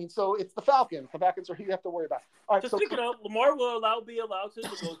it's the Falcons. The Falcons are who you have to worry about. All right, speaking of, Lamar will be allowed to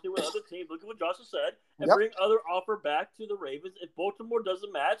negotiate with other teams. Look at what Josh has said, and bring other offer back to the Ravens. If Baltimore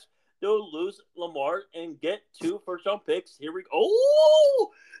doesn't match, they'll lose Lamar and get 2 first-round picks. Here we go.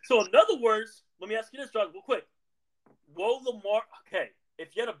 Oh! So in other words, let me ask you this, Josh, real quick. Will Lamar? Okay,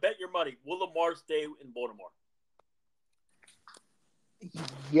 if you had to bet your money, will Lamar stay in Baltimore?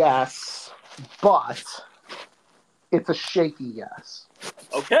 Yes, but it's a shaky yes.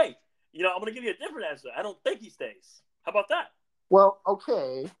 Okay. I'm going to give you a different answer. I don't think he stays. How about that? Well,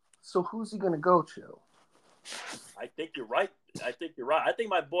 okay. So who's he going to go to? I think you're right. I think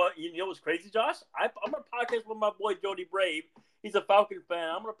my boy, you know what's crazy, Josh? I'm going to podcast with my boy, Jody Brave. He's a Falcon fan.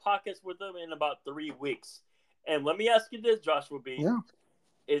 I'm going to podcast with him in about 3 weeks. And let me ask you this, Joshua B. Yeah.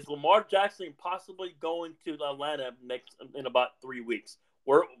 Is Lamar Jackson possibly going to Atlanta in about 3 weeks?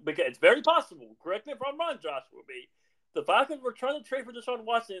 Because it's very possible. Correct me if I'm wrong, Joshua B. The Falcons were trying to trade for Deshaun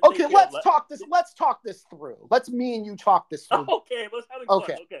Watson. Okay, let's talk this through. Let's me and you talk this through. Okay, let's have it fun.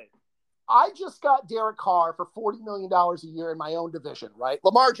 Okay. I just got Derek Carr for $40 million a year in my own division, right?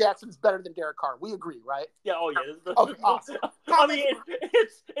 Lamar Jackson is better than Derek Carr. We agree, right? Yeah, yeah. Okay, awesome. I mean,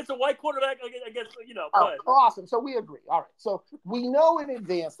 it's a white quarterback, I guess, awesome. So we agree. All right. So we know in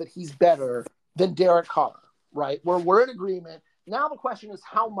advance that he's better than Derek Carr, right? We're in agreement. Now the question is,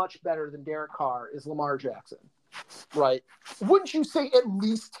 how much better than Derek Carr is Lamar Jackson, right? Wouldn't you say at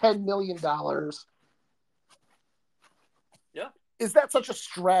least $10 million? Yeah. Is that such a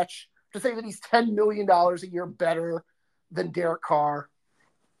stretch to say that he's $10 million a year better than Derek Carr?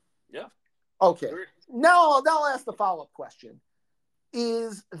 Yeah. Okay. Now I'll ask the follow-up question.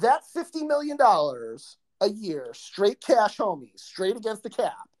 Is that $50 million a year, straight cash homies, straight against the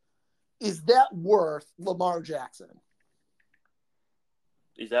cap, is that worth Lamar Jackson?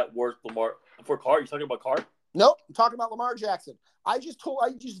 Is that worth Lamar for Carr? You talking about Carr? Nope, I'm talking about Lamar Jackson. I just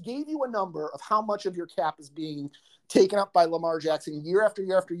gave you a number of how much of your cap is being taken up by Lamar Jackson year after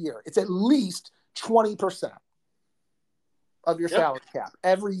year after year. It's at least 20% of your salary cap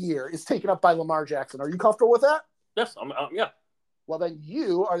every year is taken up by Lamar Jackson. Are you comfortable with that? Yes, yeah. Well, then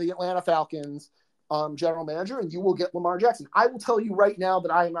you are the Atlanta Falcons general manager, and you will get Lamar Jackson. I will tell you right now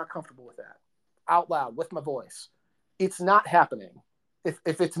that I am not comfortable with that. out loud with my voice. It's not happening. If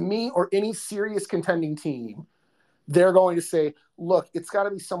it's me or any serious contending team, they're going to say, look, it's got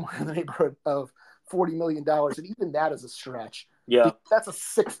to be somewhere in the neighborhood of $40 million. And even that is a stretch. Yeah. That's a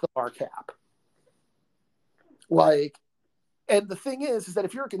sixth of our cap. Like, and the thing is that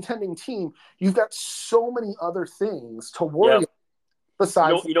if you're a contending team, you've got so many other things to worry about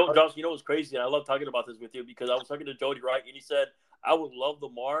besides. Josh, what's crazy? And I love talking about this with you because I was talking to Jody, right? And he said, I would love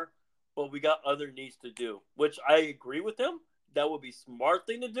Lamar, but we got other needs to do, which I agree with him. That would be a smart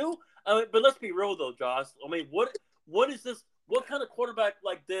thing to do. I mean, but let's be real though, Josh. I mean, what is this? What kind of quarterback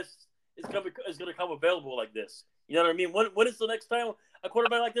like this is going to come available like this? You know what I mean? When is the next time a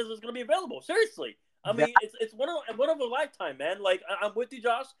quarterback like this is going to be available? Seriously. I mean, it's one of a lifetime, man. Like, I'm with you,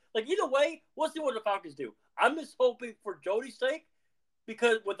 Josh. Like, either way, we'll see what the Falcons do. I'm just hoping for Jody's sake,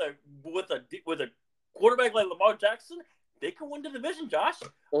 because with a quarterback like Lamar Jackson, they can win the division, Josh.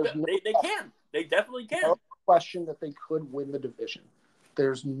 They can. They definitely can. No question that they could win the division.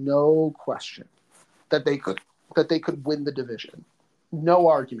 There's no question that they could win the division. No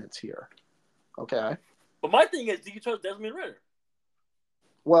arguments here. Okay. But my thing is, do you trust Desmond Ridder?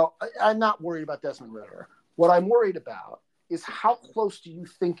 Well, I'm not worried about Desmond Ridder. What I'm worried about is how close do you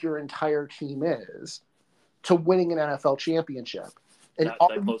think your entire team is to winning an NFL championship? And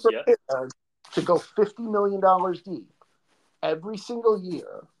are you prepared to go $50 million deep every single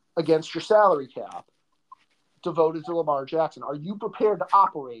year against your salary cap devoted to Lamar Jackson? Are you prepared to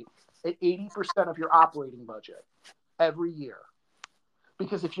operate at 80% of your operating budget every year?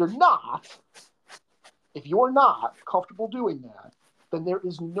 Because if you're not comfortable doing that, then there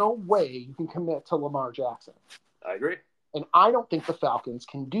is no way you can commit to Lamar Jackson. I agree. And I don't think the Falcons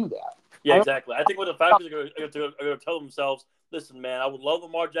can do that. Yeah, exactly. I think what the Falcons are going to tell themselves, listen, man, I would love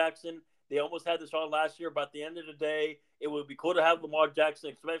Lamar Jackson. They almost had this on last year, but at the end of the day, it would be cool to have Lamar Jackson,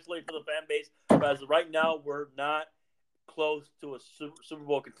 especially for the fan base. But as of right now, we're not close to a Super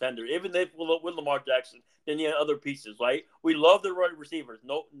Bowl contender. Even if with Lamar Jackson, then you have other pieces, right? We love the running receivers,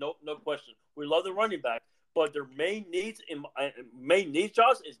 no question. We love the running back. But their main needs,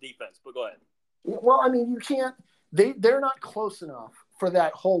 Josh, is defense. But go ahead. Well, I mean, you can't. They're not close enough for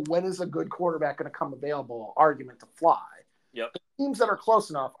that whole when is a good quarterback going to come available argument to fly. Yep. The teams that are close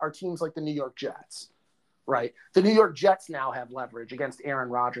enough are teams like the New York Jets, right? The New York Jets now have leverage against Aaron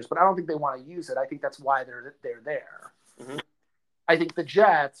Rodgers, but I don't think they want to use it. I think that's why they're there. Mm-hmm. I think the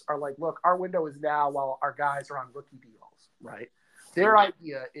Jets are like, look, our window is now while our guys are on rookie deals, right? Their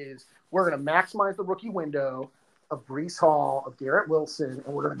idea is we're going to maximize the rookie window of Breece Hall, of Garrett Wilson,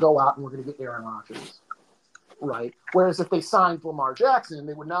 and we're going to go out and we're going to get Aaron Rodgers, right? Whereas if they signed Lamar Jackson,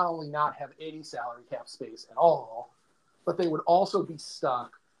 they would not only not have any salary cap space at all, but they would also be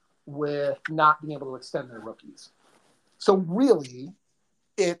stuck with not being able to extend their rookies. So really,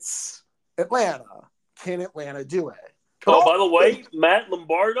 it's Atlanta. Can Atlanta do it? Oh, by the way, Matt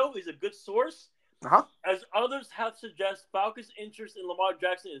Lombardo is a good source. Uh-huh. As others have suggested, Falcons' interest in Lamar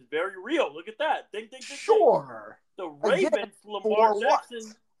Jackson is very real. Look at that. Ding. Sure. The Ravens, Lamar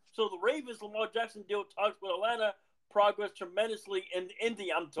Jackson. So the Ravens, Lamar Jackson deal talks with Atlanta progress tremendously in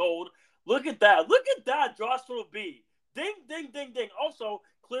Indy, I'm told. Look at that. Joshua B. Ding. Also,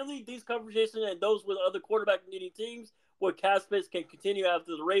 clearly these conversations and those with other quarterback needing teams where cap space can continue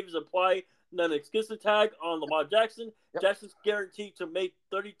after the Ravens apply non-exclusive tag on Lamar Jackson. Yep. Jackson's guaranteed to make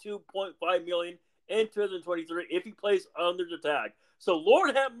 $32.5 million in 2023 if he plays under the tag. So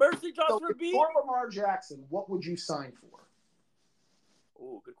Lord have mercy, Joshua B. For Lamar Jackson, what would you sign for?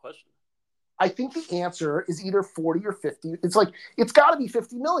 Oh, good question. I think the answer is either 40 or 50. It's like, it's got to be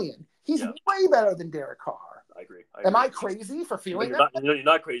 50 million. He's way better than Derek Carr. I agree. Am I crazy for feeling that? You're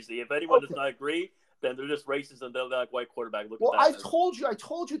not crazy. If anyone does not agree, then they're just racist and they're like white quarterback. I told you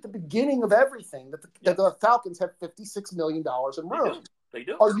at the beginning of everything that the Falcons have $56 million in room. They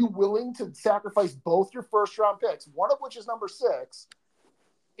do. Are you willing to sacrifice both your first-round picks, one of which is number 6,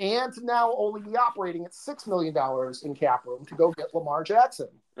 and to now only be operating at $6 million in cap room to go get Lamar Jackson?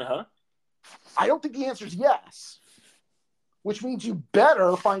 Uh-huh. I don't think the answer is yes, which means you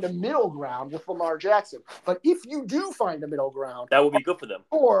better find a middle ground with Lamar Jackson. But if you do find a middle ground, that would be good for them.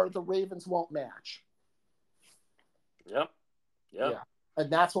 Or the Ravens won't match. Yeah. And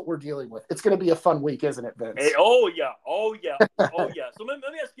that's what we're dealing with. It's going to be a fun week, isn't it, Vince? Hey, oh yeah. So let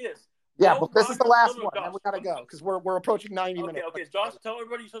me ask you this. Yeah, but this is the last one. Then we got to go because we're approaching 90 minutes. Okay. Josh, tell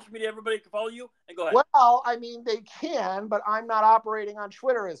everybody social media, everybody can follow you, and go ahead. Well, I mean, they can, but I'm not operating on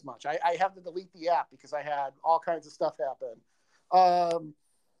Twitter as much. I have to delete the app because I had all kinds of stuff happen.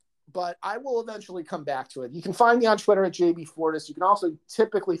 but I will eventually come back to it. You can find me on Twitter at JB Fortis. You can also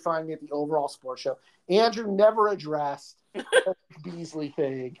typically find me at the Overall Sports Show. Andrew never addressed the Beasley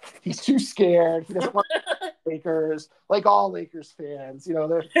thing. He's too scared. He doesn't want Lakers, like all Lakers fans. You know,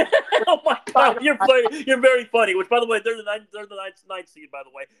 they're oh my God, you're very funny. Which, by the way, they're the ninth seed. By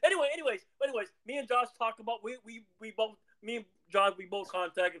the way. Anyways, me and Josh talk about we both me and Josh we both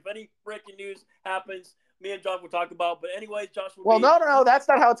contact if any breaking news happens. Me and Josh will talk about. But anyways, Josh will no, that's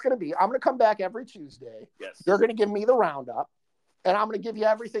not how it's going to be. I'm going to come back every Tuesday. Yes. You're going to give me the roundup, and I'm going to give you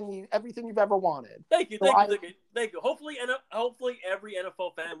everything you've ever wanted. Thank you. Hopefully every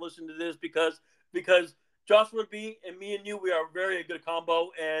NFL fan listen to this because Josh would be and me and you, we are a very good combo.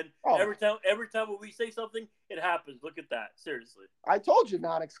 And every time when we say something, it happens. Look at that. Seriously. I told you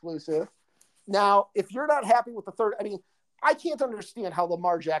non-exclusive. Now, if you're not happy with the third, I can't understand how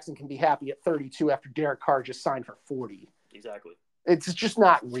Lamar Jackson can be happy at 32 after Derek Carr just signed for 40. Exactly. It's just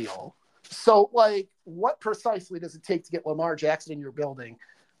not real. So, what precisely does it take to get Lamar Jackson in your building?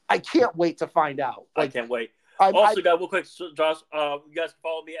 I can't wait to find out. I can't wait. Guys, real quick, Josh, you guys can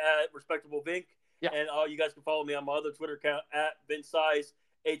follow me at Respectable Vink. Yeah. And you guys can follow me on my other Twitter account at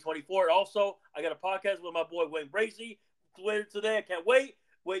VinceSize824. Also, I got a podcast with my boy Wayne Brazy later today. I can't wait.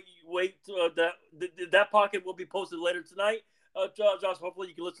 That pocket will be posted later tonight. Josh, hopefully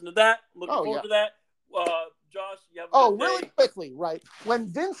you can listen to that. I'm looking forward to that. Josh, you have a good day. Really quickly, right? When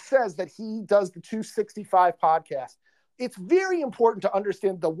Vince says that he does the 265 podcast, it's very important to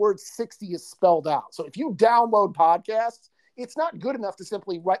understand the word 60 is spelled out. So if you download podcasts, it's not good enough to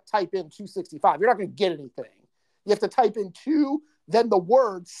simply type in 265. You're not going to get anything. You have to type in 2, then the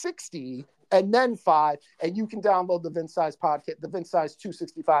word 60, and then 5, and you can download the Vince Size podcast, the Vince Size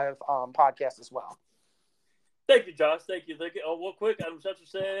 265 podcast as well. Thank you, Josh. Thank you. Real quick, Adam Schefter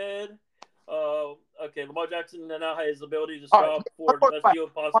said, okay, Lamar Jackson now has the ability to stop for the best deal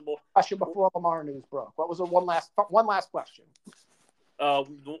possible. Question before Lamar news broke. What was the one last question?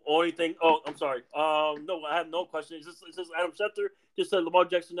 The only thing. Oh, I'm sorry. No, I have no question. It's just Adam Schefter just said Lamar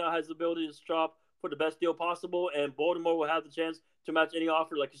Jackson now has the ability to shop for the best deal possible, and Baltimore will have the chance to match any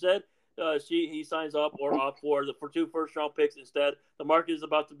offer, like you said. He signs up or opt for 2 first-round picks instead. The market is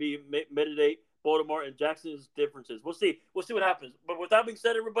about to be mitigate Baltimore and Jackson's differences. We'll see. We'll see what happens. But with that being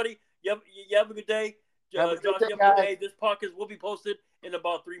said, everybody, you have a good day. Josh, you have a good day. This podcast will be posted in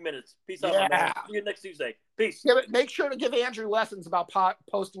about 3 minutes. Peace out, man. See you next Tuesday. Peace. Make sure to give Andrew lessons about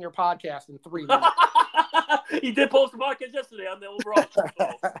posting your podcast in 3 minutes. He did post a podcast yesterday on the overall.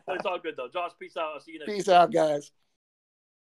 But it's all good, though. Josh, peace out. I'll see you next. Peace out, guys.